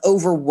has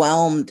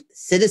overwhelmed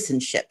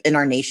citizenship in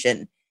our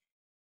nation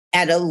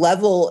at a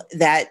level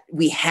that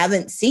we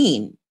haven't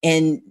seen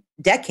in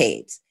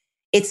decades.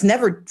 It's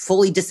never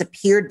fully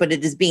disappeared, but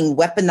it is being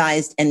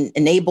weaponized and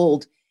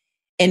enabled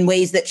in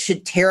ways that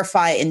should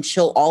terrify and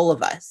chill all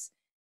of us.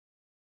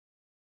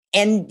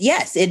 And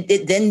yes,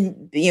 it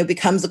then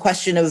becomes a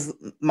question of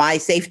my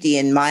safety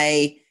and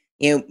my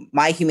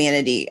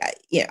humanity.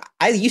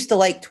 I used to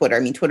like Twitter. I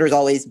mean, Twitter's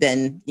always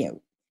been,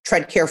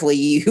 tread carefully,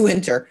 you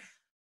enter.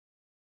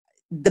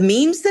 The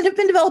memes that have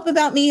been developed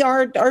about me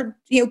are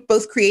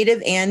both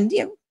creative and,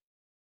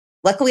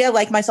 luckily I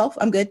like myself.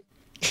 I'm good.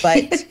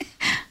 But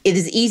it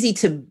is easy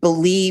to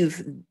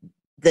believe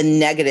the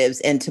negatives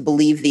and to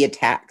believe the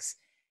attacks.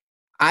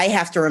 I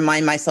have to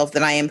remind myself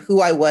that I am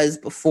who I was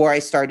before I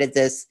started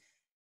this,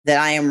 that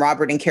I am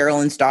Robert and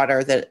Carolyn's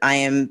daughter, that I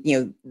am,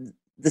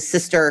 the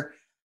sister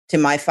to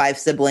my 5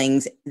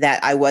 siblings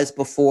that I was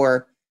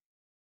before.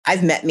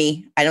 I've met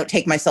me. I don't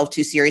take myself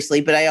too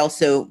seriously, but I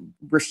also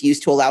refuse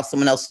to allow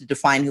someone else to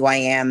define who I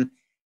am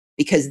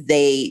because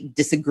they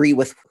disagree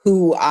with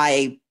who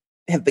I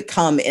have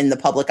become in the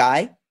public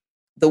eye.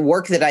 The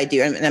work that I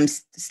do, and I'm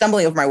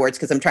stumbling over my words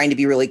because I'm trying to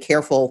be really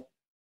careful.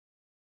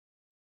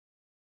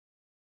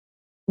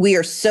 We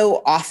are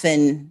so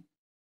often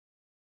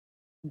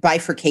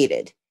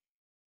bifurcated.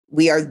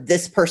 We are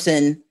this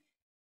person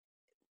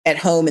at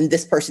home and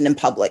this person in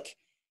public.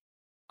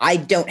 I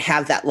don't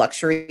have that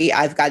luxury.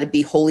 I've got to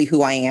be wholly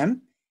who I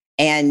am.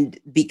 And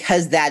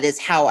because that is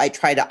how I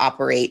try to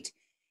operate,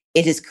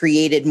 it has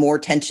created more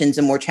tensions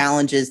and more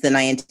challenges than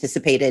I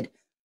anticipated.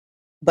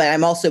 But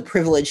I'm also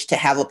privileged to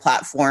have a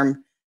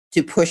platform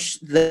to push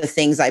the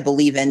things I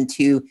believe in,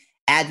 to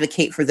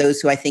advocate for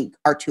those who I think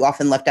are too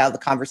often left out of the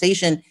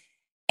conversation,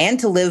 and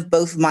to live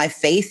both my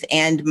faith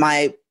and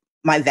my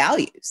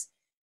values.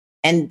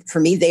 And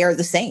for me, they are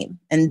the same.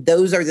 And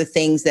those are the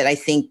things that I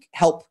think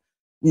help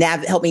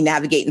me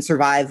navigate and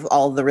survive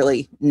all the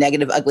really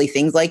negative, ugly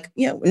things, like,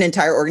 an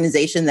entire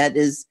organization that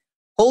is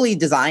wholly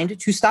designed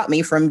to stop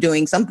me from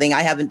doing something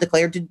I haven't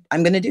declared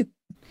I'm going to do.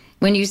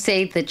 When you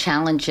say the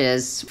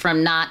challenges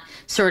from not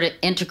sort of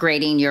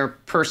integrating your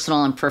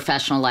personal and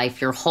professional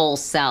life, your whole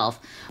self,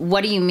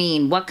 what do you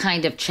mean? What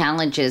kind of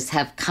challenges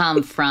have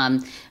come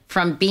from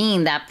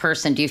being that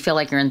person? Do you feel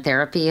like you're in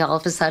therapy all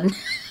of a sudden?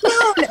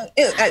 No,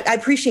 I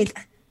appreciate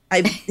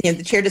that.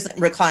 The chair doesn't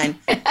recline.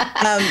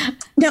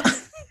 No.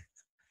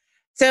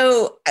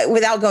 So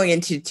without going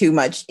into too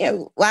much,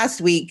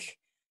 last week,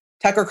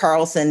 Tucker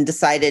Carlson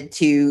decided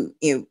to,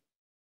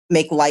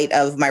 make light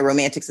of my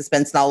romantic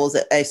suspense novels,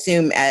 I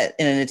assume in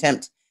an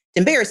attempt to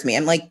embarrass me.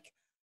 I'm like,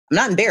 I'm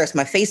not embarrassed.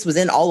 My face was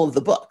in all of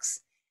the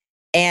books.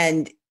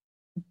 And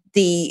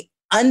the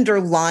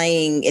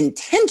underlying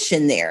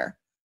intention there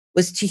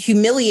was to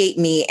humiliate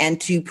me and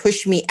to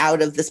push me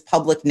out of this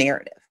public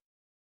narrative.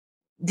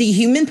 The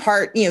human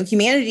part,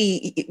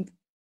 humanity,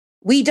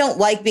 we don't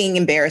like being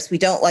embarrassed. We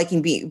don't like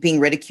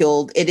being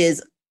ridiculed. It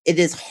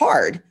is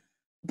hard,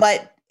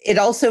 but it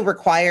also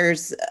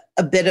requires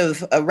a bit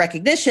of a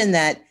recognition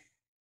that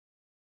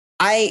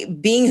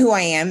being who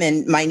I am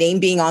and my name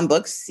being on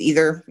books,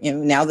 either,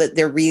 now that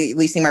they're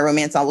releasing my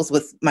romance novels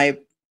with my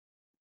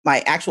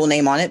actual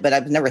name on it, but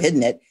I've never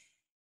hidden it,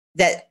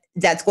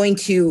 that's going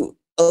to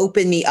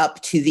open me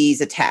up to these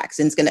attacks,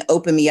 and it's going to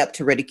open me up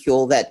to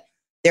ridicule, that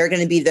there are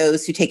going to be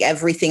those who take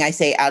everything I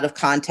say out of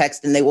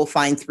context and they will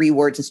find 3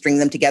 words and string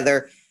them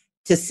together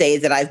to say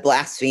that I've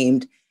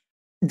blasphemed.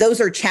 Those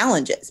are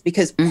challenges,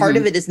 because part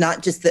of it is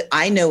not just that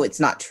I know it's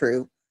not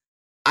true.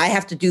 I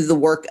have to do the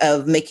work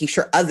of making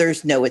sure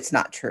others know it's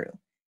not true.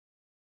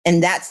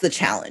 And that's the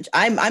challenge.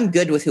 I'm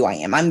good with who I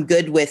am. I'm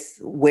good with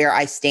where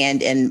I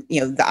stand in,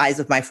 the eyes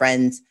of my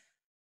friends,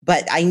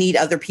 but I need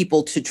other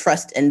people to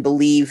trust and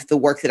believe the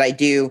work that I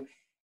do.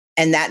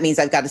 And that means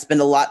I've got to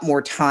spend a lot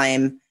more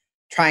time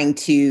trying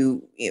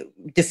to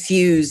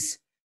diffuse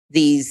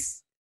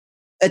these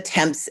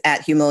attempts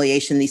at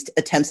humiliation, these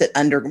attempts at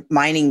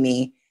undermining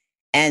me.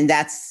 And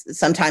that's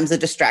sometimes a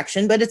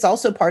distraction, but it's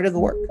also part of the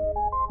work.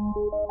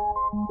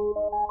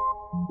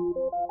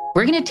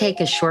 We're going to take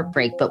a short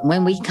break, but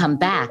when we come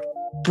back,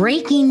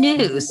 breaking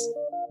news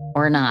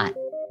or not,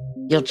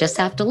 you'll just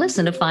have to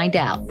listen to find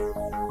out.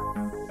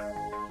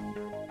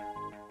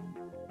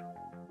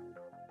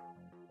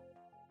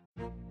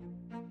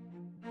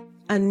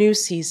 A new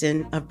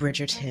season of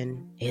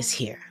Bridgerton is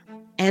here.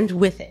 And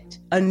with it,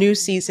 a new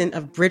season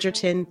of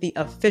Bridgerton, the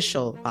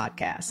official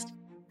podcast.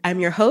 I'm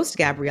your host,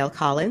 Gabrielle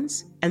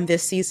Collins, and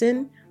this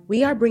season,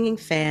 we are bringing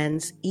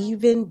fans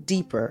even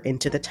deeper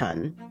into the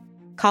ton.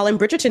 Colin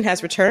Bridgerton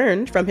has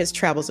returned from his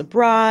travels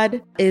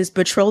abroad. Is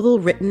betrothal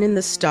written in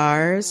the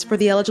stars for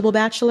the eligible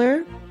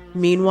bachelor?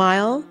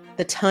 Meanwhile,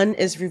 the ton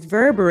is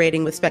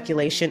reverberating with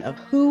speculation of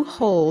who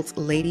holds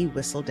Lady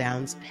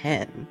Whistledown's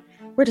pen.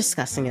 We're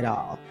discussing it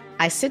all.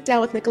 I sit down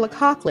with Nicola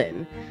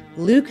Coughlan,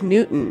 Luke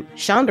Newton,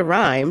 Shonda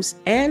Rhimes,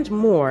 and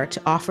more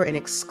to offer an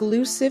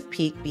exclusive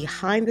peek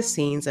behind the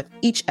scenes of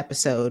each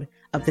episode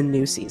of the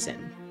new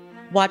season.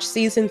 Watch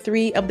season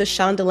 3 of the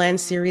Shondaland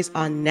series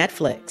on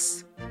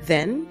Netflix.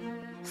 Then,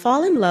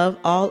 Fall in love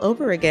all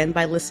over again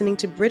by listening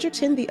to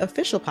Bridgerton, the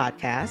official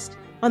podcast,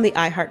 on the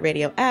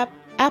iHeartRadio app,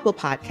 Apple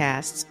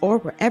Podcasts, or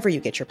wherever you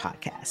get your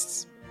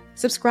podcasts.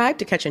 Subscribe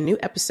to catch a new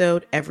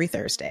episode every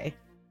Thursday.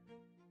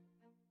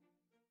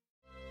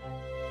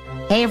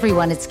 Hey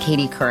everyone, it's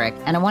Katie Couric,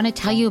 and I want to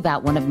tell you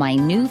about one of my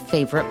new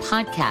favorite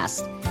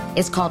podcasts.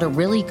 It's called A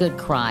Really Good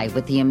Cry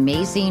with the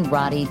amazing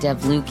Rati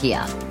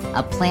Devlukia,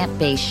 a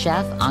plant-based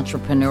chef,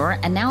 entrepreneur,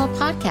 and now a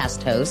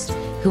podcast host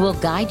who will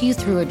guide you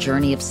through a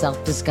journey of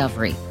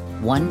self-discovery,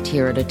 one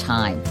tear at a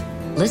time.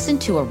 Listen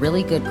to A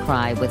Really Good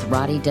Cry with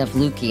Rati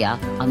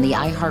Devlukia on the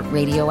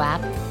iHeartRadio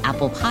app,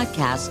 Apple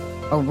Podcasts,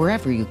 or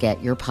wherever you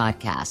get your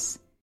podcasts.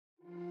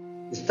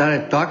 We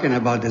started talking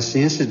about this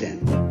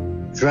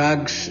incident.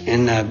 Drugs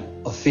and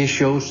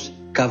officials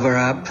cover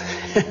up.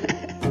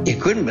 You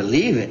couldn't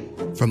believe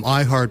it. From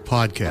iHeart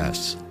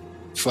Podcasts.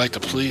 It's like the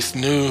police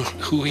knew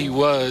who he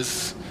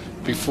was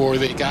before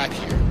they got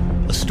here.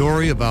 A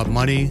story about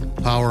money,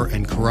 power,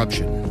 and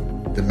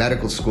corruption. The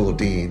medical school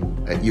dean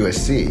at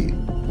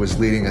USC was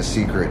leading a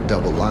secret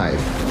double life.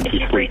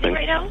 She's breathing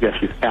right now? Yes,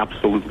 she's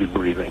absolutely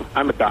breathing.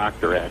 I'm a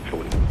doctor,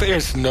 actually.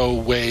 There's no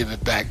way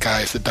that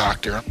guy's a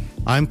doctor.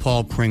 I'm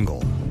Paul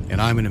Pringle,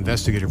 and I'm an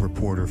investigative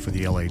reporter for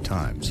the LA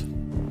Times.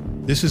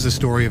 This is the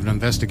story of an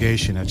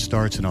investigation that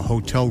starts in a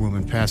hotel room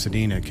in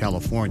Pasadena,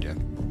 California,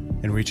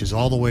 and reaches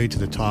all the way to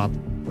the top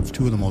of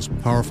two of the most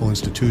powerful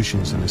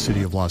institutions in the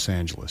city of Los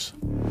Angeles.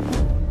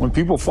 When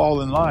people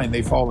fall in line,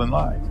 they fall in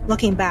line.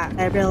 Looking back,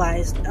 I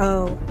realized,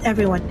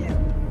 everyone knew.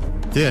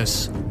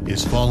 This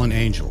is Fallen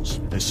Angels,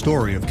 a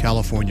story of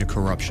California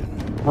corruption.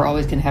 We're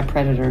always going to have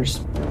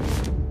predators.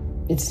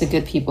 It's the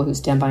good people who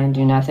stand by and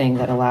do nothing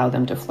that allow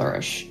them to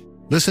flourish.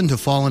 Listen to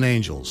Fallen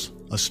Angels,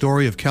 a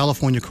story of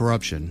California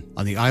corruption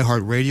on the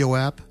iHeartRadio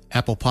app,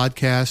 Apple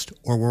Podcast,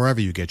 or wherever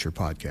you get your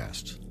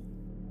podcasts.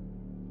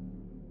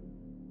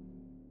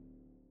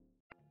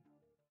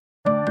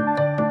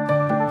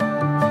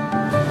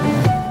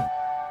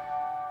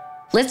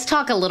 Let's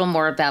talk a little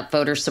more about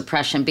voter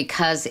suppression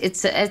because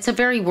it's a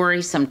very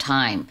worrisome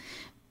time.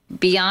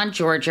 Beyond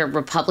Georgia,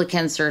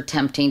 Republicans are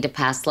attempting to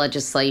pass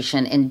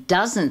legislation in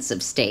dozens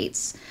of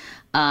states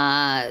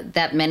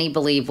that many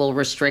believe will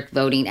restrict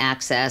voting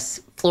access.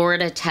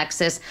 Florida,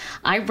 Texas.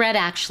 I read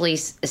actually,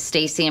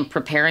 Stacey, in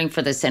preparing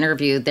for this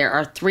interview, there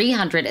are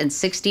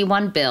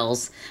 361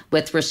 bills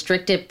with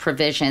restrictive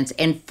provisions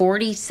in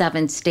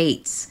 47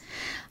 states.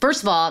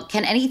 First of all,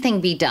 can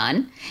anything be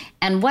done?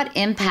 And what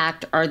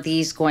impact are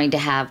these going to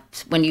have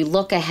when you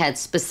look ahead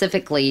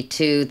specifically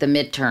to the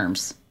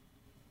midterms?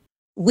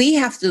 We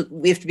have to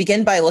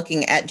begin by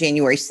looking at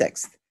January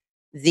 6th.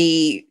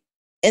 The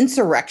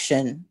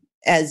insurrection,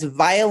 as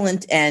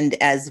violent and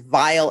as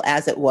vile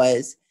as it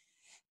was,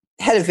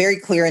 had a very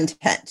clear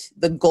intent.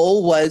 The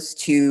goal was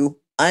to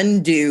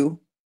undo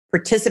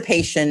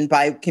participation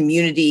by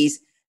communities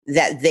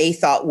that they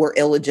thought were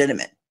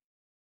illegitimate.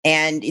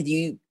 And if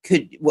you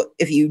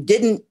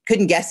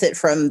couldn't guess it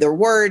from their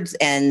words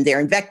and their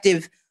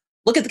invective,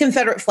 look at the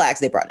Confederate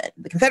flags they brought in.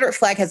 The Confederate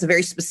flag has a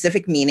very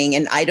specific meaning,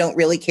 and I don't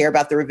really care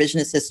about the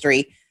revisionist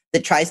history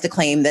that tries to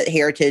claim that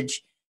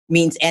heritage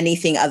means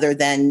anything other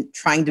than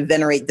trying to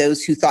venerate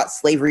those who thought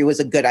slavery was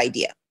a good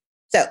idea.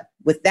 So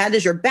with that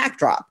as your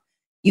backdrop,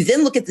 you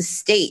then look at the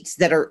states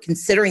that are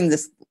considering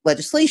this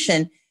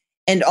legislation,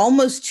 and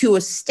almost to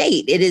a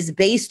state, it is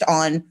based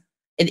on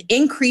an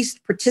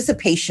increased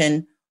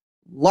participation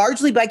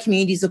largely by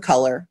communities of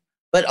color,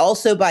 but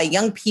also by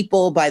young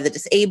people, by the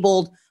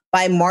disabled,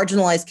 by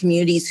marginalized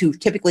communities who've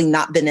typically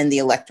not been in the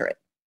electorate.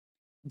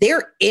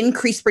 Their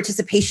increased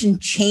participation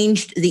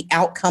changed the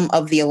outcome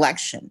of the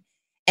election.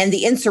 And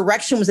the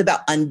insurrection was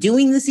about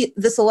undoing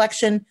this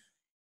election.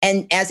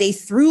 And as a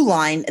through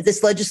line,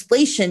 this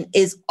legislation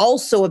is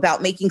also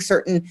about making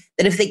certain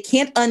that if they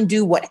can't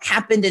undo what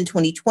happened in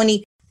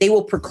 2020, they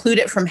will preclude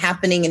it from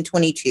happening in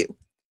 2022.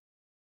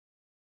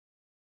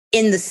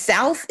 In the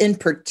South in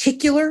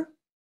particular,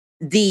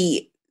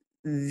 the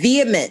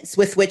vehemence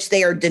with which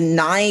they are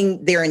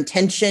denying their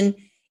intention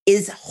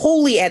is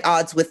wholly at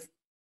odds with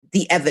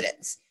the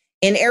evidence.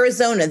 In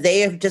Arizona, they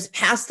have just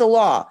passed a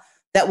law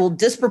that will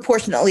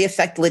disproportionately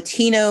affect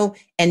Latino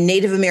and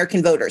Native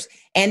American voters.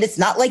 And it's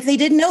not like they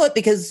didn't know it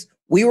because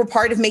we were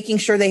part of making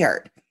sure they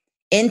heard.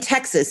 In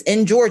Texas,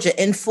 in Georgia,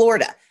 in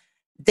Florida,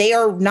 they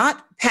are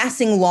not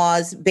passing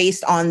laws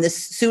based on this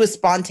sua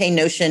sponte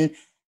notion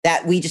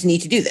that we just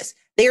need to do this.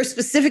 They are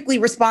specifically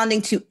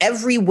responding to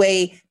every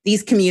way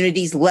these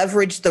communities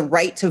leverage the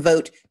right to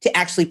vote to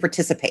actually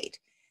participate.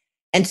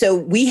 And so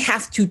we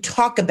have to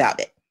talk about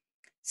it.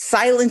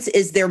 Silence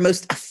is their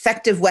most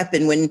effective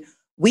weapon. When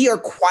we are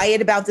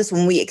quiet about this,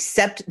 when we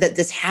accept that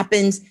this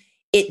happens,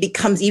 it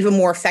becomes even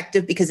more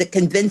effective because it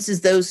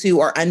convinces those who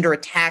are under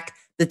attack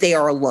that they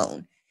are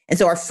alone. And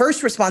so our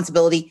first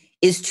responsibility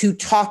is to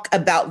talk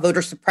about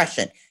voter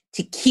suppression,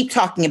 to keep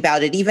talking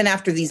about it even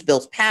after these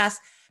bills pass,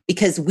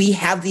 because we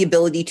have the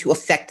ability to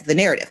affect the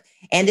narrative.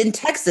 And in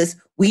Texas,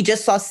 we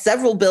just saw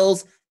several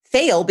bills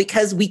fail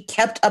because we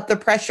kept up the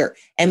pressure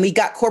and we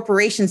got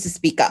corporations to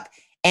speak up.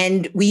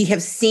 And we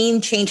have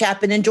seen change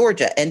happen in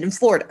Georgia and in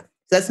Florida.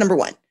 So that's number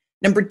one.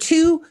 Number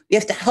two, we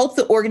have to help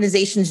the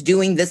organizations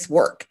doing this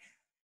work.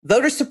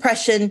 Voter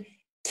suppression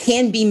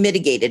can be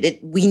mitigated.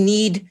 We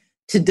need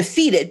to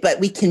defeat it, but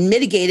we can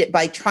mitigate it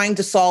by trying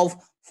to solve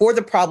for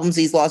the problems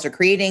these laws are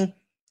creating.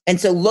 And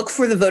so look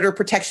for the voter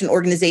protection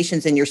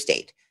organizations in your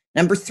state.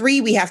 Number three,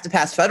 we have to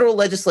pass federal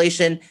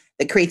legislation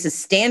that creates a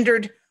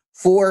standard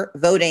for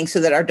voting so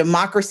that our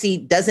democracy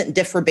doesn't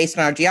differ based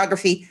on our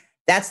geography.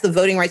 That's the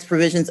voting rights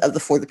provisions of the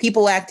For the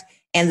People Act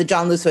and the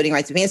John Lewis Voting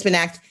Rights Advancement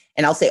Act.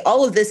 And I'll say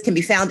all of this can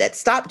be found at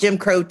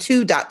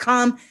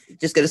stopjimcrow2.com.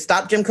 Just go to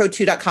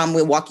stopjimcrow2.com.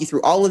 We'll walk you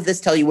through all of this,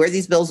 tell you where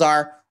these bills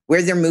are,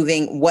 where they're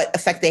moving, what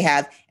effect they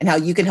have, and how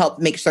you can help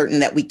make certain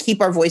that we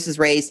keep our voices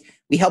raised,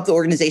 we help the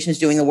organizations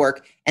doing the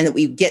work, and that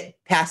we get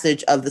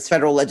passage of this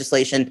federal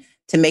legislation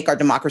to make our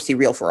democracy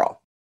real for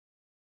all.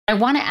 I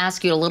want to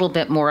ask you a little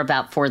bit more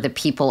about For the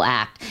People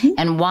Act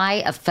and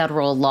why a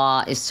federal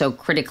law is so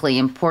critically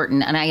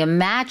important. And I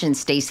imagine,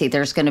 Stacey,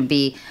 there's going to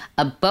be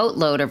a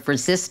boatload of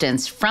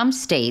resistance from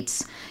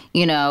states,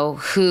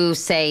 who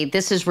say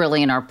this is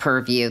really in our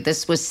purview.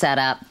 This was set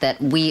up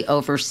that we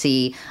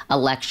oversee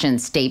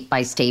elections state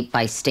by state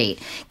by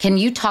state. Can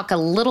you talk a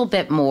little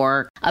bit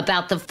more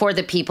about the For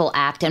the People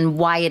Act and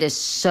why it is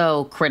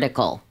so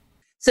critical?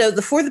 So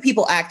the For the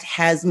People Act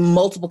has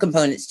multiple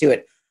components to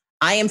it.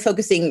 I am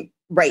focusing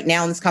right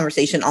now in this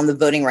conversation on the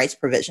voting rights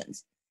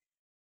provisions.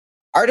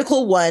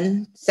 Article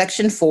 1,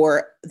 Section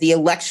 4, the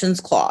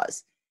Elections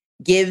Clause,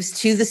 gives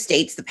to the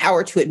states the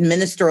power to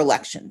administer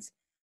elections,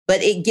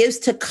 but it gives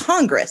to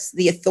Congress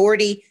the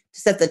authority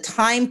to set the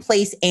time,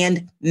 place,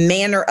 and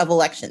manner of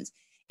elections.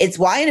 It's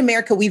why in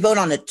America we vote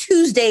on a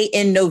Tuesday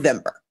in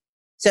November.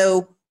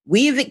 So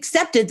we've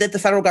accepted that the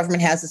federal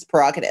government has this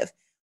prerogative.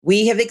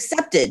 We have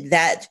accepted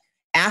that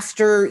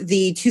after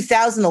the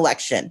 2000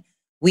 election,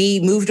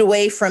 we moved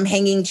away from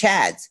hanging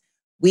chads.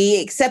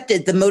 We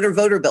accepted the motor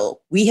voter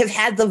bill. We have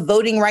had the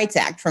Voting Rights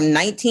Act from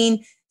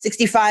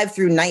 1965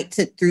 through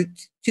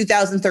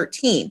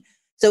 2013.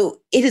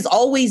 So it has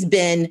always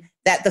been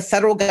that the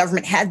federal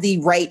government had the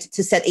right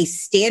to set a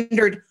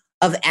standard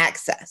of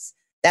access.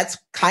 That's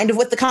kind of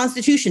what the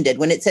Constitution did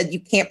when it said you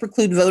can't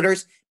preclude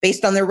voters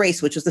based on their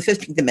race, which was the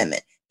 15th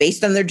Amendment,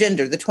 based on their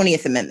gender, the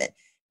 20th Amendment,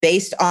 the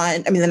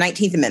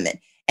 19th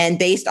Amendment, and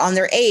based on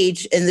their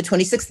age in the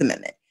 26th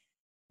Amendment.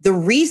 The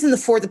reason the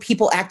For the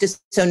People Act is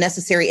so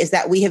necessary is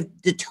that we have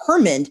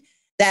determined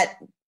that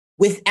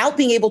without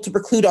being able to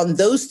preclude on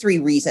those three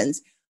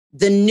reasons,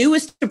 the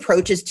newest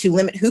approach is to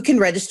limit who can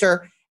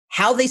register,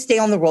 how they stay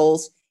on the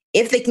rolls,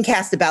 if they can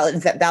cast a ballot,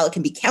 if that ballot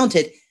can be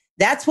counted.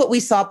 That's what we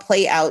saw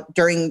play out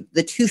during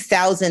the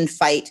 2000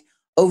 fight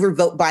over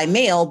vote by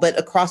mail, but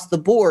across the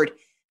board.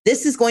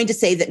 This is going to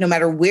say that no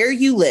matter where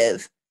you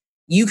live,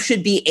 you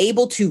should be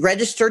able to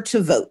register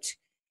to vote.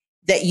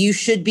 That you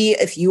should be,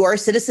 if you are a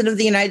citizen of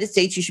the United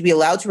States, you should be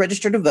allowed to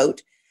register to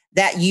vote,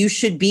 that you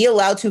should be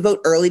allowed to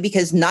vote early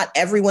because not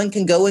everyone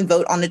can go and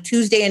vote on a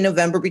Tuesday in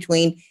November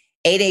between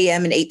 8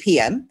 a.m. and 8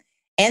 p.m.,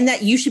 and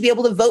that you should be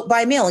able to vote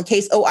by mail in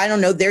case,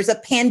 there's a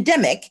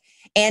pandemic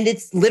and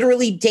it's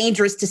literally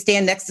dangerous to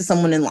stand next to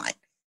someone in line.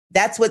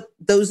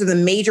 Those are the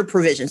major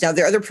provisions. Now,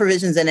 there are other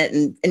provisions in it,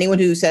 and anyone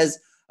who says,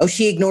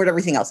 she ignored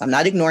everything else, I'm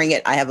not ignoring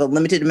it. I have a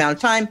limited amount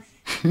of time,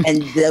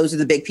 and those are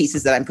the big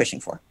pieces that I'm pushing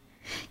for.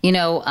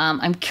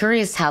 I'm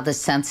curious how the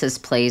census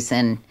plays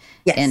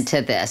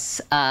into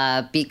this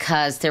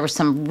because there was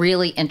some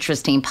really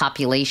interesting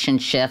population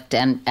shift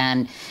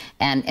and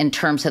in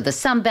terms of the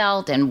Sun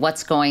Belt and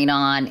what's going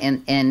on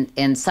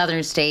in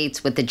southern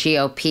states with the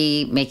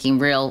GOP making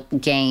real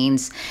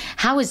gains.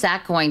 How is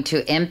that going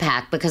to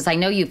impact? Because I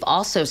know you've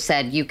also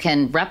said you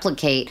can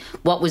replicate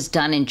what was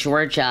done in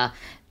Georgia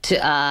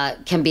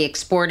can be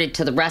exported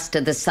to the rest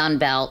of the Sun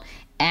Belt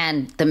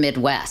and the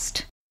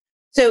Midwest.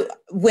 So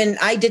when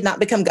I did not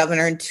become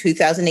governor in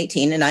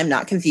 2018, and I'm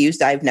not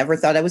confused, I've never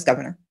thought I was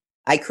governor,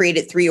 I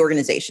created three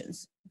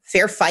organizations.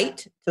 Fair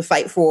Fight, to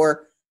fight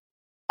for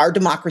our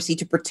democracy,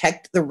 to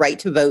protect the right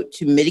to vote,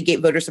 to mitigate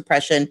voter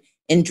suppression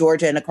in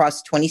Georgia and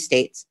across 20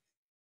 states.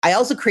 I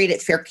also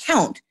created Fair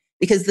Count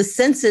because the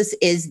census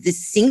is the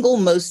single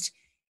most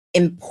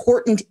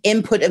important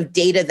input of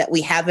data that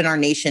we have in our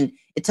nation.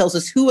 It tells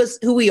us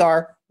who we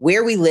are,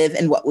 where we live,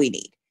 and what we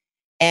need.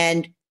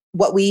 And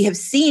what we have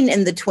seen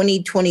in the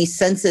 2020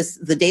 census,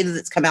 the data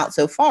that's come out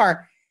so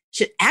far,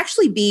 should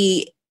actually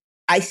be,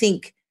 I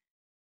think,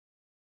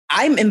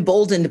 I'm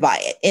emboldened by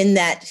it in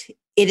that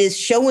it is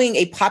showing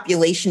a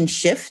population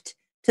shift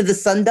to the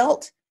Sun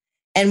Belt.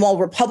 And while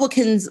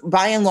Republicans,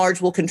 by and large,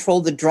 will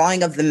control the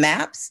drawing of the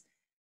maps,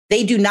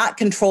 they do not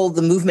control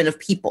the movement of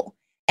people.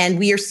 And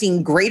we are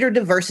seeing greater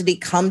diversity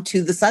come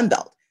to the Sun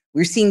Belt.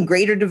 We're seeing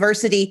greater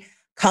diversity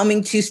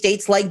coming to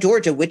states like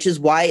Georgia, which is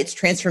why its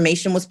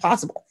transformation was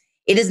possible.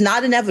 It is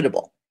not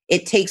inevitable.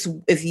 It takes,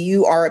 if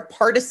you are a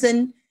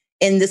partisan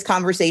in this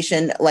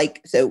conversation,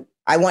 so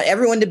I want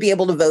everyone to be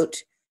able to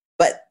vote,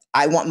 but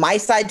I want my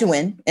side to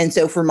win. And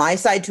so for my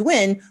side to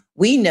win,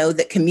 we know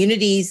that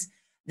communities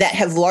that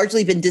have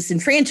largely been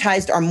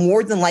disenfranchised are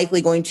more than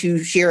likely going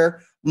to share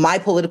my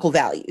political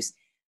values.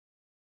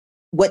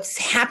 What's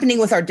happening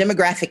with our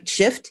demographic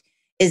shift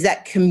is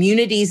that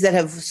communities that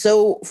have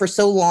for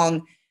so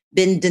long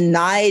been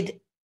denied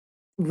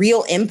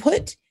real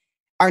input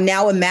are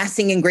now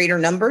amassing in greater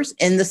numbers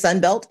in the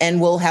Sun Belt and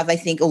will have, I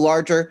think, a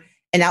larger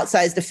and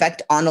outsized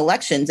effect on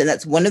elections. And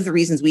that's one of the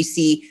reasons we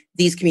see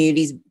these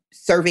communities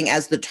serving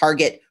as the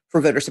target for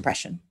voter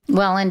suppression.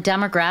 Well, and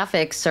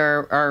demographics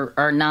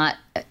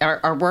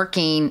are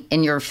working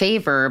in your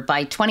favor.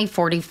 By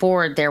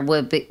 2044, there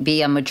will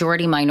be a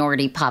majority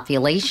minority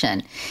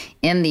population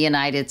in the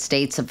United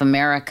States of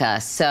America.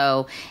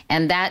 So,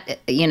 and that,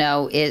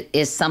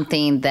 is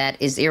something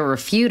that is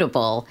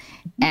irrefutable.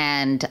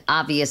 And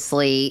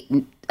obviously,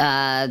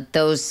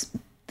 those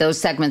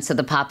segments of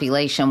the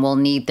population will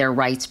need their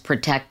rights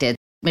protected.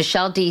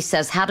 Michelle D.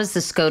 says, how does the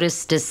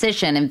SCOTUS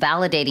decision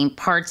invalidating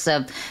parts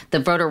of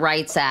the Voter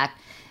Rights Act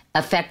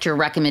affect your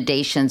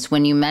recommendations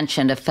when you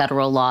mentioned a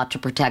federal law to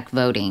protect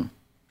voting?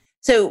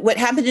 So what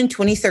happened in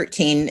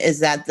 2013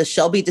 is that the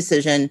Shelby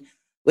decision,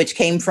 which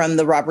came from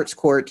the Roberts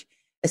Court,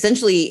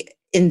 essentially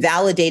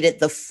invalidated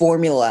the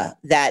formula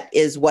that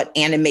is what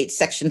animates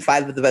Section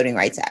 5 of the Voting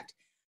Rights Act.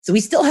 So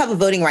we still have a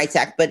Voting Rights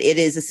Act, but it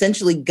is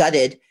essentially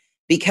gutted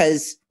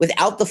because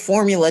without the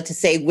formula to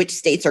say which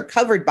states are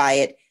covered by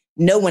it,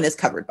 no one is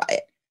covered by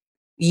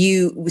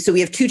it. So we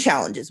have two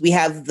challenges. We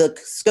have the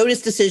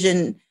SCOTUS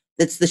decision,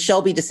 that's the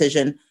Shelby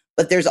decision,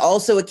 but there's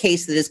also a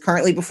case that is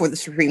currently before the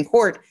Supreme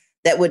Court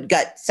that would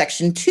gut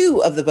Section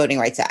 2 of the Voting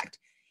Rights Act.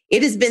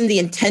 It has been the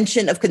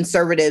intention of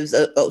conservatives,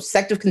 a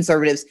sect of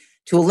conservatives,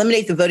 to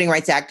eliminate the Voting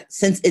Rights Act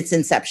since its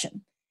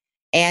inception,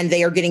 and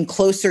they are getting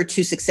closer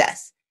to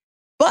success.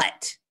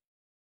 But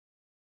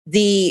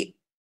the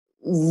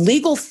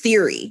legal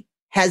theory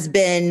has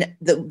been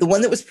the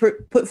one that was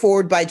put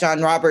forward by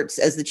John Roberts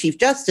as the Chief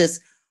Justice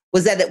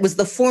was that it was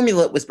the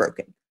formula that was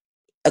broken.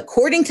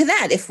 According to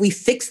that, if we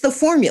fix the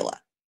formula,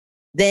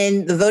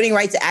 then the Voting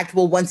Rights Act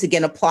will once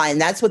again apply.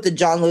 And that's what the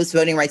John Lewis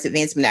Voting Rights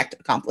Advancement Act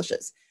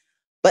accomplishes.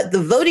 But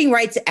the Voting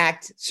Rights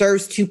Act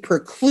serves to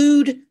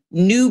preclude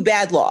new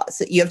bad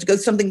laws. You have to go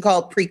through something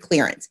called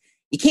pre-clearance.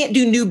 You can't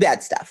do new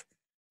bad stuff.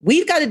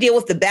 We've got to deal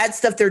with the bad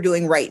stuff they're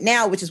doing right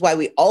now, which is why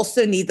we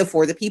also need the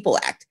For the People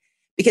Act.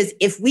 Because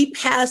if we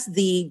pass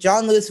the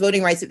John Lewis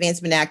Voting Rights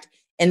Advancement Act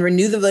and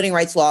renew the voting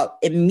rights law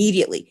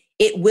immediately,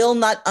 it will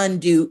not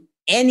undo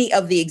any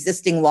of the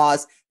existing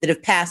laws that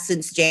have passed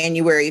since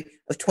January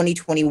of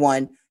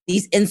 2021.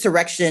 These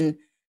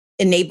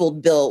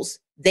insurrection-enabled bills,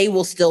 they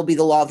will still be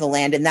the law of the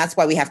land. And that's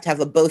why we have to have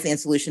a both-and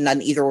solution, not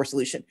an either-or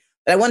solution.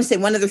 But I want to say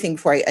one other thing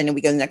before I know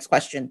we go to the next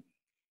question.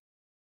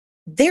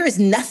 There is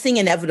nothing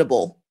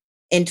inevitable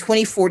in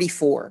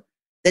 2044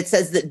 that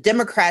says that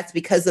Democrats,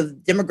 because of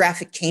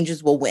demographic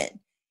changes, will win.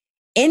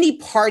 Any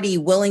party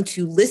willing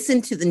to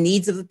listen to the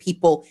needs of the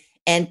people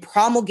and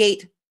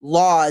promulgate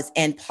laws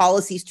and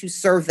policies to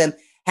serve them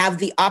have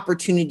the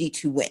opportunity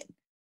to win.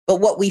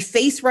 But what we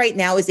face right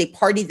now is a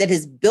party that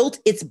has built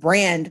its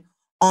brand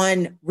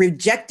on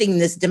rejecting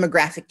this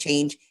demographic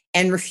change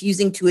and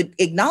refusing to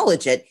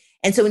acknowledge it.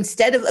 And so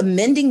instead of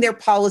amending their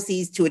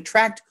policies to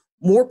attract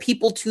more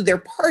people to their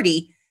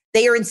party,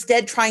 they are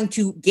instead trying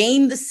to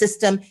game the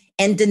system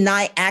and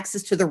deny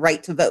access to the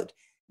right to vote.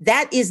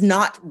 That is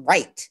not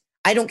right.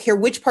 I don't care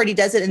which party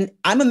does it. And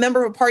I'm a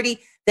member of a party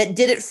that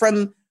did it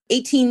from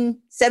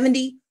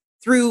 1870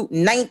 through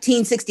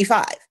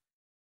 1965.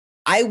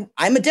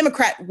 I'm a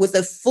Democrat with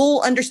a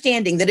full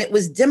understanding that it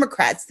was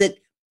Democrats that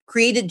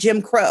created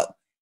Jim Crow.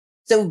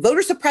 So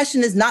voter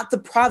suppression is not the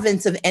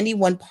province of any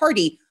one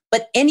party,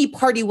 but any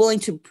party willing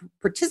to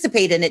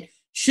participate in it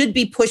should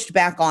be pushed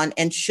back on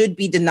and should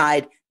be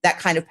denied that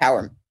kind of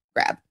power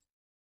grab.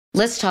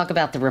 Let's talk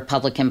about the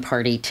Republican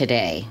Party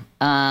today.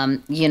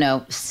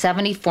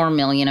 74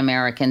 million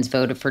Americans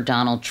voted for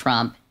Donald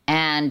Trump.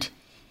 And,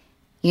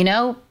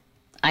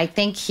 I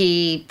think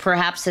he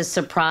perhaps has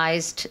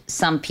surprised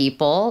some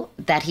people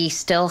that he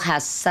still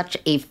has such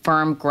a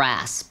firm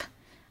grasp,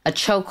 a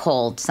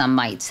chokehold, some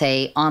might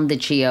say, on the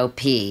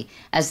GOP,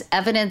 as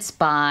evidenced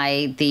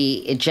by the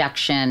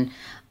ejection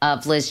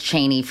of Liz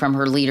Cheney from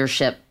her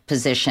leadership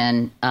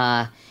position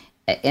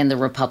in the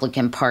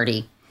Republican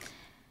Party.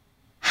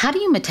 How do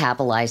you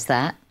metabolize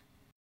that?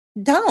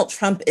 Donald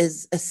Trump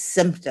is a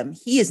symptom.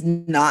 He is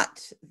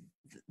not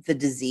the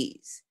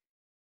disease.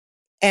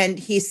 And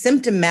he's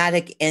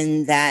symptomatic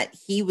in that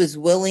he was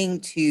willing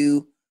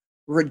to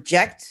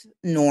reject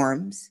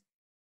norms,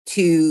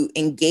 to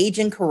engage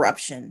in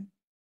corruption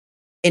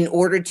in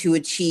order to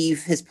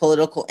achieve his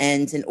political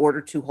ends, in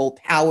order to hold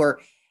power.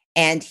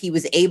 And he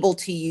was able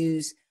to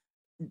use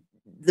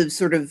the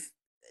sort of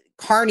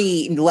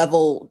Carney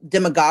level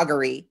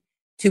demagoguery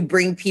to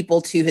bring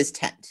people to his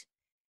tent.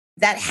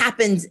 That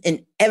happens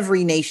in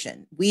every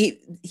nation.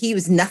 He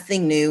was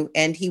nothing new,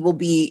 and he will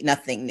be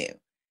nothing new.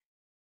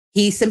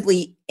 He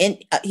simply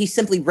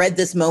read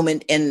this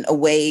moment in a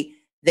way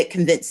that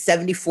convinced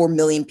 74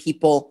 million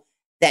people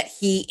that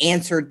he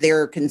answered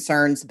their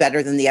concerns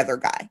better than the other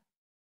guy.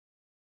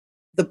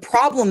 The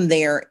problem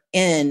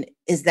therein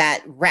is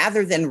that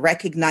rather than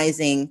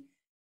recognizing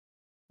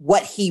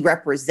what he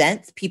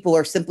represents, people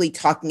are simply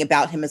talking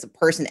about him as a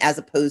person as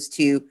opposed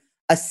to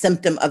a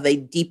symptom of a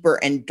deeper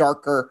and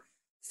darker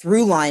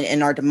through line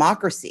in our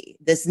democracy.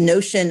 This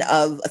notion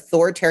of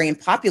authoritarian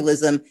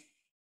populism,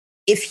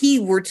 if he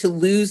were to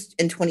lose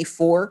in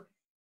 24,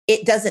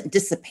 it doesn't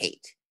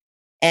dissipate.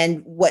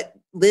 And what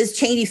Liz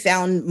Cheney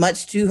found,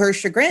 much to her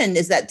chagrin,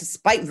 is that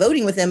despite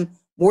voting with him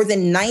more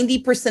than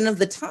 90% of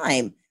the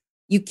time,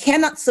 you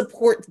cannot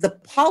support the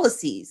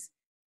policies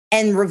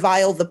and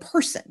revile the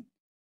person.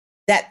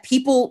 That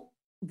people,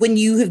 when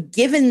you have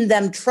given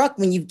them truck,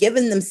 when you've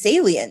given them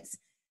salience,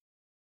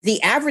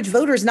 the average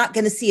voter is not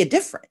going to see a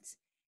difference.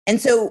 And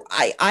so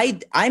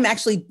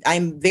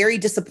I'm very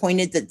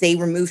disappointed that they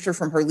removed her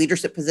from her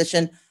leadership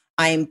position.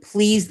 I'm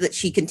pleased that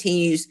she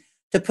continues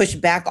to push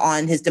back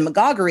on his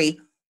demagoguery.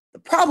 The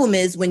problem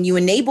is when you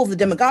enable the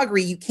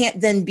demagoguery, you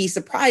can't then be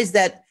surprised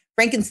that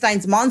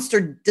Frankenstein's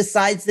monster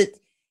decides that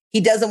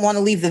he doesn't want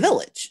to leave the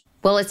village.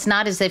 Well, it's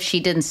not as if she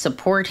didn't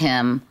support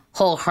him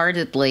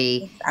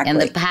wholeheartedly in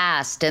the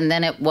past. And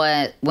then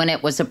when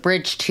it was a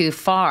bridge too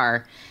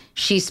far,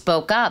 she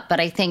spoke up. But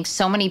I think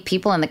so many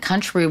people in the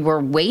country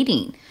were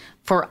waiting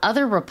for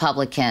other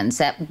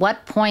Republicans. At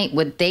what point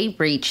would they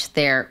reach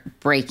their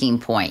breaking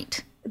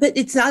point? But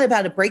it's not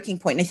about a breaking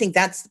point. I think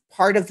that's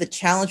part of the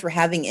challenge we're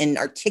having in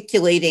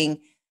articulating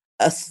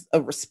a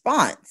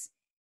response.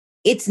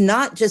 It's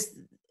not just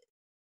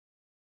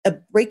a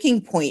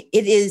breaking point.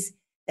 It is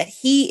that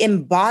he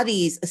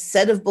embodies a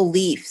set of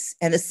beliefs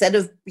and a set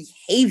of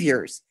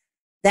behaviors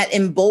that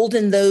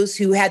embolden those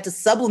who had to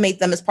sublimate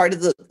them as part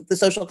of the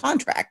social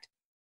contract.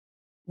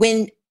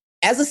 When,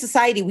 as a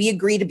society, we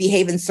agree to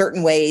behave in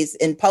certain ways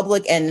in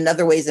public and in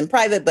other ways in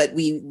private, but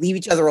we leave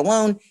each other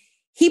alone,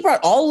 he brought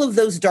all of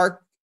those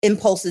dark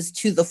impulses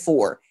to the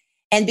fore.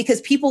 And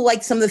because people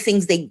like some of the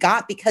things they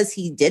got because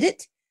he did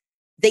it,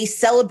 they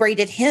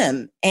celebrated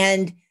him.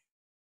 And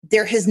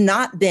there has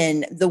not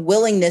been the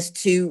willingness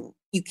to,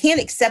 you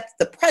can't accept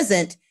the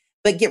present,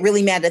 but get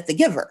really mad at the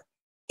giver.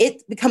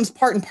 It becomes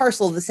part and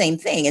parcel of the same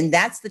thing. And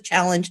that's the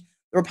challenge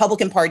the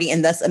Republican Party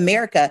and thus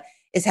America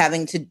is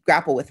having to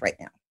grapple with right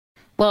now.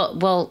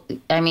 Well,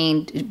 I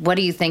mean, what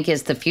do you think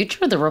is the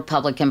future of the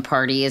Republican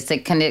Party?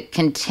 Can it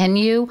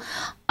continue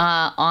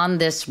on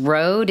this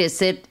road?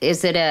 Is it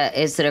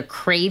a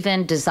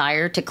craven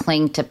desire to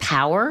cling to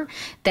power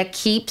that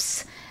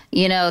keeps,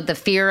 the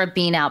fear of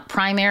being out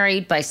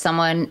primaried by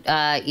someone,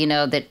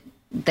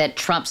 that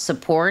Trump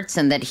supports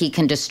and that he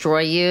can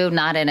destroy you,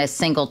 not in a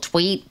single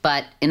tweet,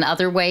 but in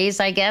other ways,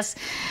 I guess,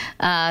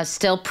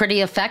 still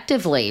pretty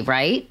effectively,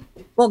 right?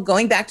 Well,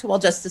 going back to While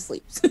Justice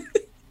Sleeps.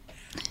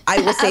 I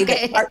will say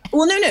that.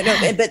 Well,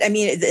 no. But I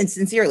mean, and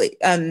sincerely,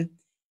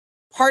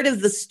 part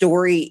of the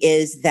story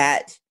is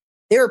that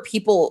there are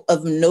people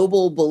of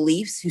noble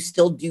beliefs who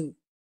still do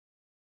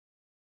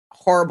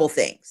horrible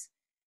things.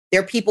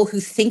 There are people who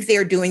think they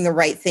are doing the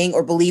right thing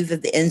or believe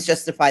that the ends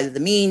justify the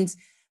means.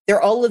 There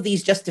are all of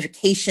these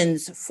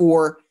justifications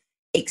for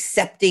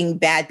accepting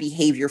bad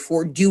behavior,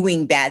 for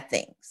doing bad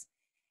things.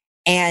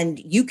 And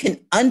you can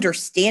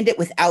understand it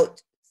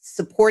without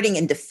supporting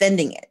and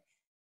defending it.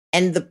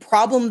 And the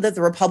problem that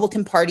the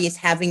Republican Party is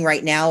having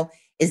right now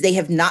is they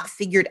have not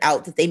figured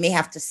out that they may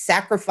have to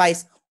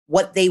sacrifice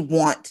what they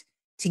want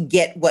to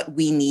get what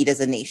we need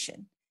as a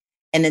nation.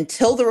 And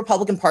until the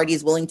Republican Party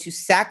is willing to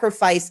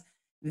sacrifice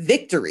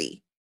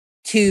victory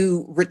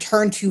to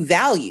return to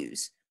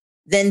values,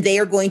 then they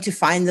are going to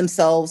find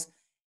themselves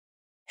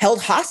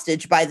held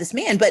hostage by this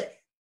man. But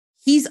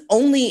he's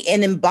only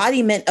an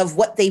embodiment of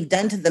what they've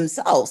done to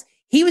themselves.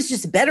 He was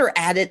just better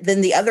at it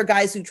than the other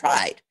guys who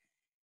tried.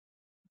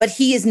 But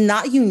he is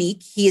not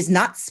unique. He is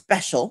not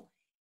special.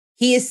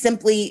 He is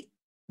simply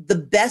the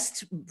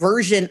best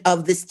version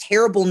of this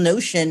terrible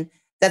notion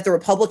that the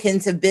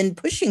Republicans have been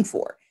pushing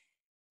for.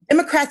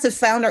 Democrats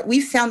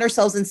we've found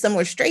ourselves in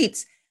similar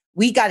straits.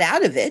 We got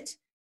out of it.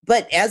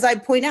 But as I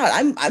point out,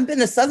 I've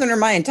been a Southerner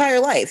my entire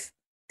life.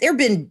 There have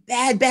been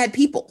bad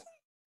people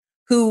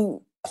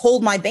who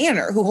hold my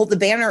banner, who hold the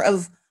banner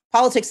of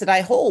politics that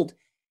I hold.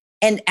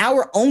 And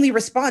our only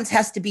response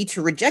has to be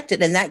to reject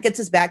it. And that gets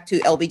us back to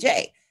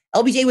LBJ.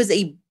 LBJ was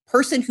a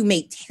person who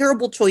made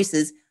terrible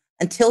choices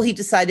until he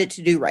decided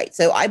to do right.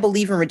 So I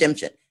believe in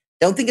redemption.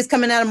 Don't think it's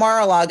coming out of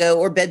Mar-a-Lago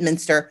or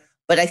Bedminster,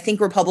 but I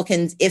think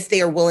Republicans, if they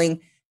are willing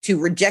to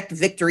reject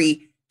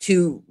victory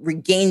to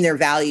regain their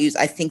values,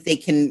 I think they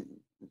can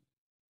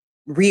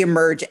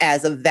reemerge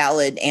as a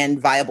valid and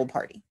viable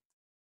party.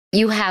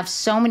 You have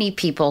so many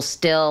people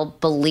still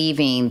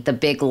believing the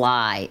big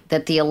lie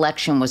that the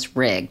election was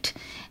rigged.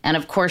 And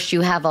of course,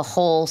 you have a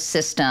whole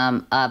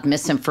system of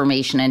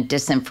misinformation and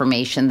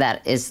disinformation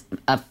that is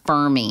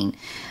affirming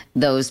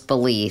those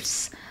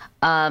beliefs.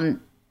 What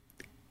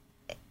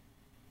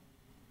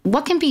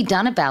can be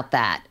done about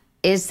that?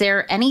 Is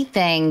there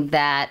anything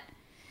that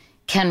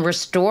can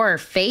restore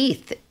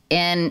faith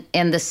in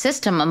the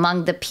system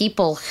among the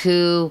people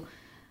who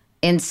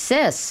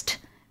insist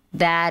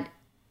that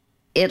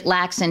it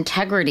lacks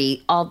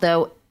integrity?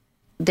 Although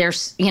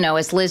there's,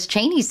 as Liz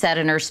Cheney said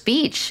in her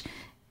speech,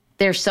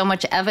 there's so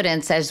much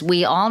evidence, as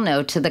we all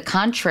know, to the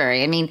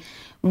contrary. I mean,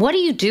 what do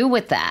you do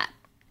with that?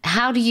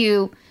 How do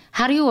you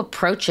How do you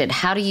approach it?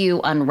 How do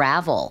you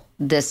unravel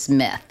this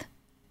myth?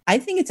 I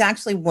think it's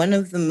actually one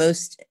of the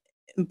most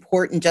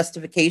important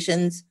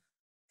justifications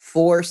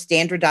for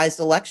standardized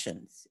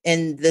elections,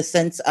 in the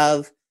sense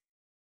of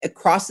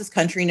across this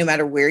country, no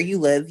matter where you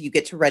live, you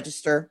get to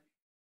register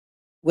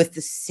with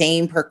the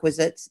same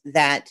perquisites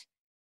that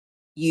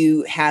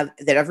you have,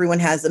 that everyone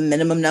has a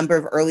minimum number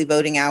of early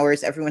voting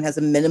hours. Everyone has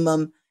a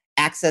minimum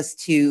access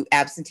to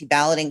absentee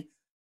balloting.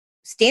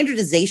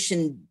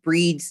 Standardization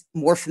breeds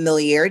more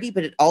familiarity,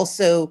 but it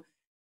also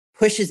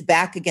pushes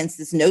back against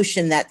this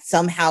notion that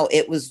somehow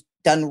it was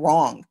done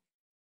wrong.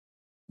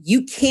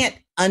 You can't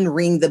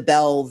unring the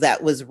bell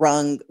that was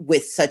rung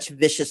with such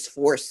vicious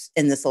force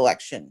in this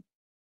election.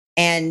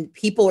 And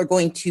people are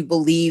going to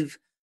believe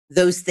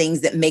those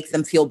things that make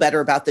them feel better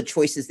about the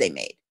choices they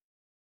made.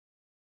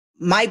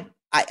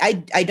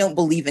 I don't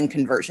believe in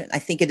conversion. I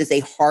think it is a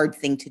hard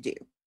thing to do.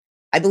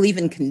 I believe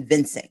in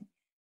convincing.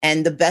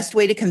 And the best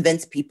way to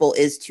convince people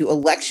is to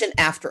election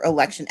after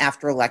election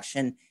after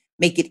election,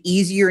 make it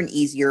easier and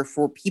easier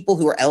for people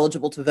who are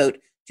eligible to vote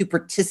to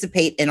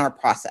participate in our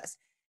process,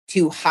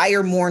 to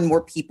hire more and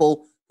more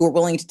people who are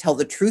willing to tell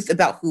the truth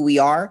about who we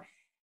are,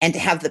 and to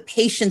have the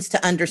patience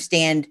to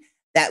understand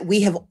that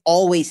we have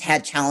always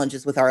had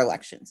challenges with our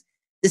elections.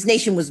 This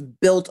nation was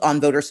built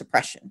on voter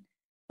suppression,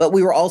 but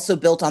we were also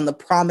built on the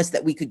promise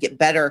that we could get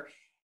better.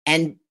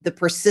 And the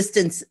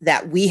persistence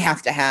that we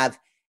have to have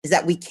is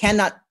that we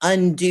cannot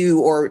undo,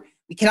 or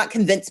we cannot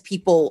convince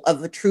people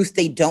of a truth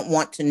they don't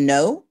want to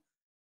know,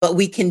 but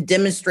we can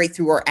demonstrate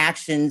through our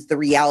actions the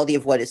reality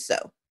of what is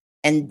so.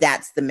 And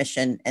that's the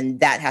mission. And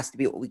that has to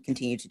be what we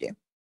continue to do.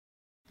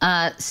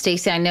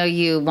 Stacey, I know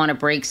you want to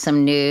break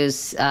some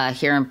news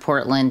here in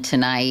Portland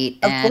tonight,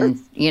 and,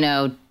 you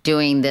know,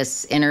 doing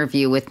this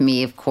interview with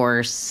me, of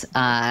course,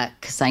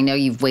 because I know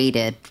you've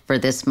waited for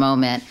this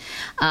moment.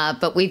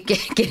 But we've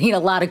getting a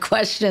lot of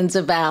questions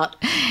about,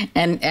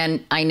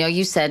 and I know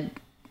you said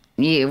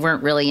you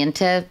weren't really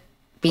into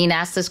being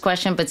asked this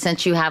question, but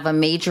since you have a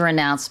major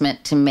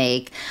announcement to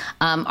make,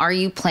 are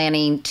you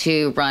planning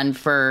to run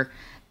for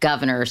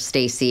governor,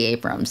 Stacey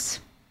Abrams?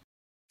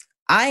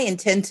 I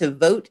intend to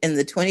vote in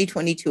the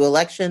 2022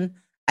 election.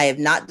 I have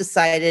not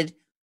decided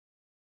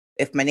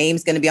if my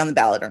name's going to be on the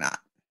ballot or not.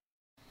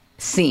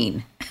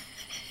 Scene.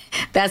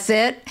 That's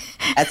it?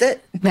 That's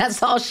it.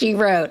 That's all she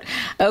wrote.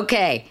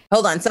 Okay.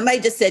 Hold on.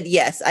 Somebody just said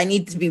yes. I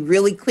need to be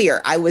really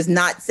clear. I was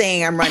not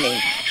saying I'm running.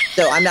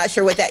 So I'm not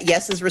sure what that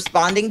yes is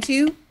responding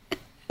to,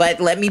 but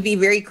let me be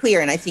very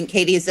clear. And I think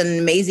Katie has done an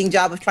amazing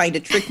job of trying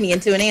to trick me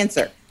into an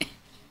answer.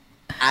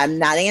 I'm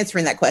not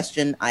answering that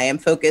question. I am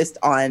focused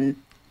on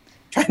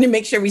trying to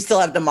make sure we still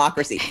have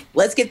democracy.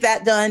 Let's get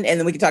that done, and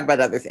then we can talk about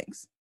other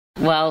things.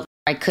 Well,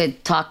 I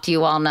could talk to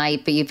you all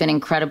night, but you've been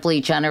incredibly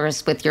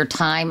generous with your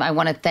time. I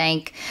want to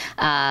thank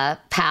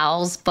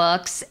Powell's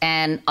Books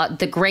and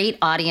the great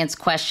audience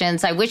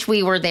questions. I wish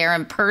we were there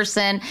in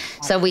person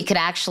so we could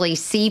actually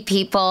see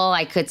people.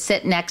 I could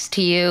sit next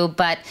to you,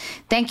 but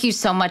thank you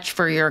so much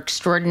for your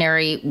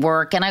extraordinary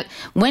work. And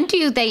when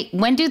do they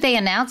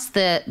announce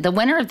the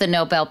winner of the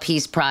Nobel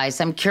Peace Prize?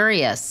 I'm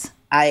curious.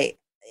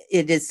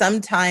 It is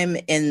sometime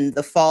in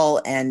the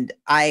fall, and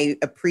I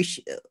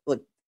appreciate.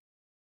 Look,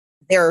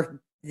 there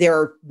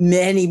are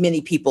many,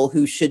 many people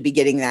who should be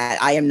getting that.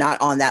 I am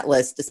not on that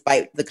list,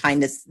 despite the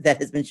kindness that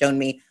has been shown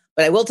me.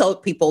 But I will tell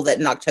people that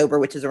in October,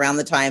 which is around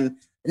the time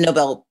the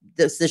Nobel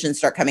decisions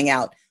start coming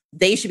out,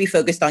 they should be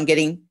focused on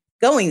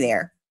going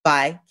there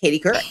by Katie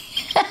Couric.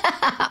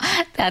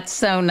 That's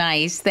so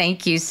nice.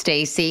 Thank you,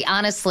 Stacey.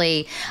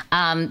 Honestly,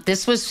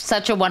 this was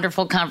such a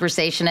wonderful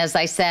conversation. As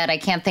I said, I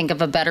can't think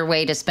of a better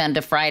way to spend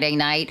a Friday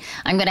night.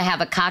 I'm going to have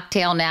a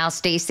cocktail now,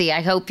 Stacey.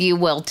 I hope you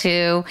will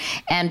too.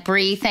 And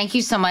Bree, thank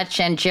you so much,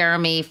 and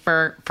Jeremy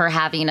for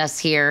having us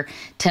here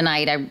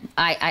tonight.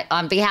 I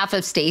on behalf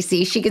of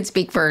Stacey, she can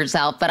speak for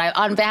herself, but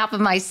on behalf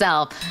of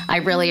myself, I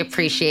really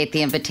appreciate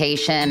the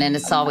invitation, and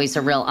it's always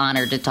a real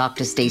honor to talk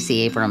to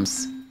Stacey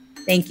Abrams.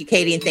 Thank you,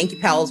 Katie, and thank you,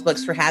 Powell's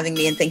Books, for having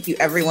me, and thank you,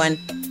 everyone.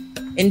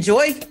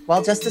 Enjoy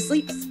while Justice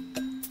sleeps.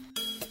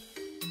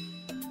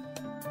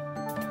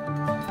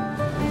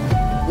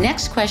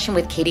 Next Question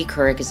with Katie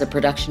Couric is a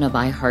production of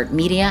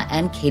iHeartMedia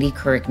and Katie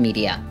Couric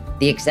Media.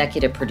 The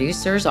executive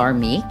producers are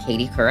me,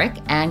 Katie Couric,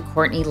 and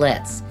Courtney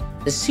Litz.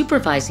 The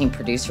supervising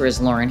producer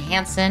is Lauren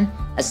Hansen.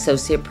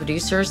 Associate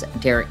producers,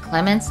 Derek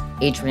Clements,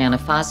 Adriana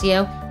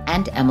Fazio,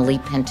 and Emily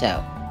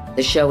Pinto.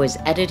 The show is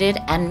edited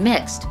and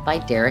mixed by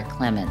Derek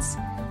Clements.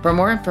 For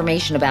more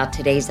information about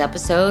today's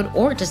episode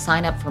or to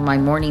sign up for my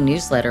morning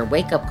newsletter,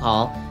 Wake Up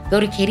Call, go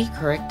to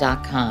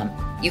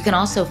katiecouric.com. You can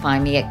also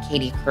find me at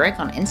Katie Couric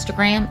on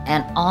Instagram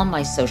and all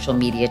my social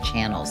media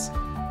channels.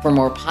 For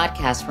more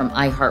podcasts from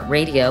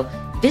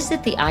iHeartRadio,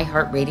 visit the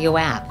iHeartRadio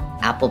app,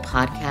 Apple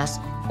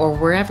Podcasts, or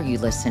wherever you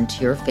listen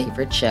to your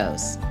favorite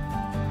shows.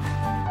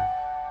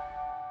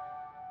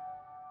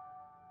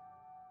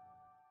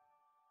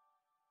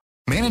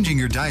 Managing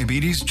your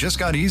diabetes just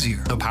got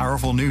easier. The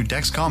powerful new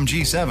Dexcom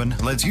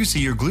G7 lets you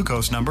see your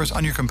glucose numbers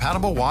on your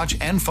compatible watch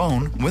and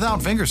phone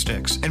without finger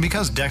sticks. And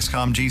because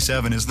Dexcom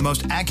G7 is the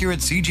most accurate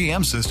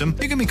CGM system,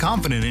 you can be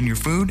confident in your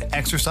food,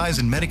 exercise,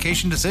 and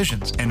medication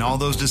decisions. And all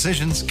those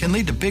decisions can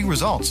lead to big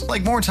results,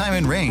 like more time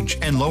in range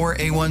and lower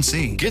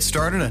A1C. Get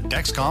started at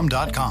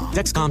Dexcom.com.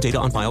 Dexcom data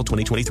on file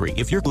 2023.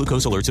 If your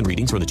glucose alerts and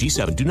readings from the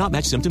G7 do not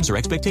match symptoms or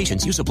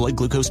expectations, use a blood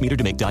glucose meter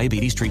to make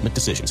diabetes treatment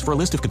decisions. For a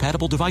list of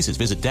compatible devices,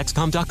 visit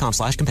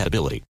Dexcom.com/compatibility.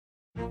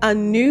 A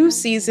new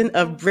season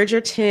of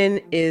Bridgerton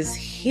is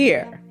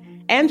here.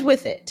 And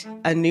with it,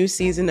 a new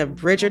season of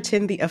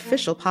Bridgerton, the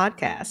official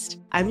podcast.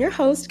 I'm your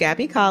host,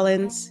 Gabby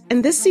Collins,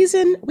 and this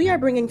season, we are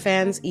bringing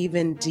fans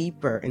even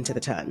deeper into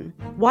the ton.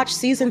 Watch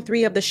season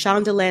 3 of the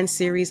Shondaland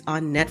series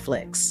on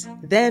Netflix.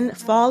 Then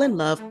fall in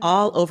love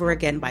all over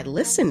again by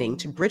listening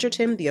to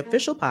Bridgerton, the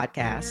official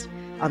podcast,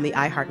 on the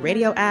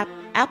iHeartRadio app,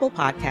 Apple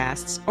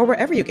Podcasts, or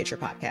wherever you get your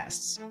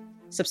podcasts.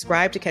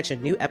 Subscribe to catch a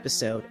new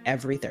episode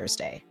every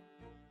Thursday.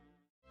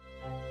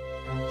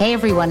 Hey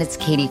everyone, it's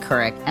Katie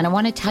Couric, and I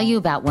want to tell you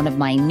about one of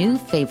my new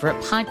favorite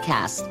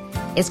podcasts.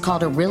 It's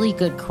called A Really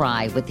Good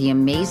Cry with the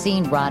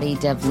amazing Roddy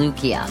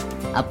Devlukia,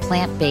 a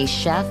plant-based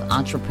chef,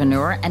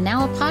 entrepreneur, and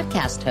now a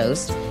podcast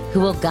host who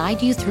will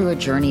guide you through a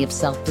journey of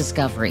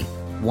self-discovery,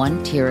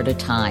 one tear at a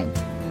time.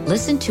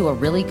 Listen to A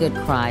Really Good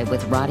Cry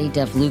with Roddy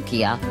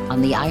Devlukia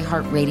on the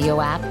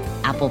iHeartRadio app,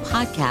 Apple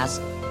Podcasts,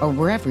 or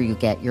wherever you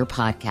get your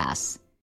podcasts.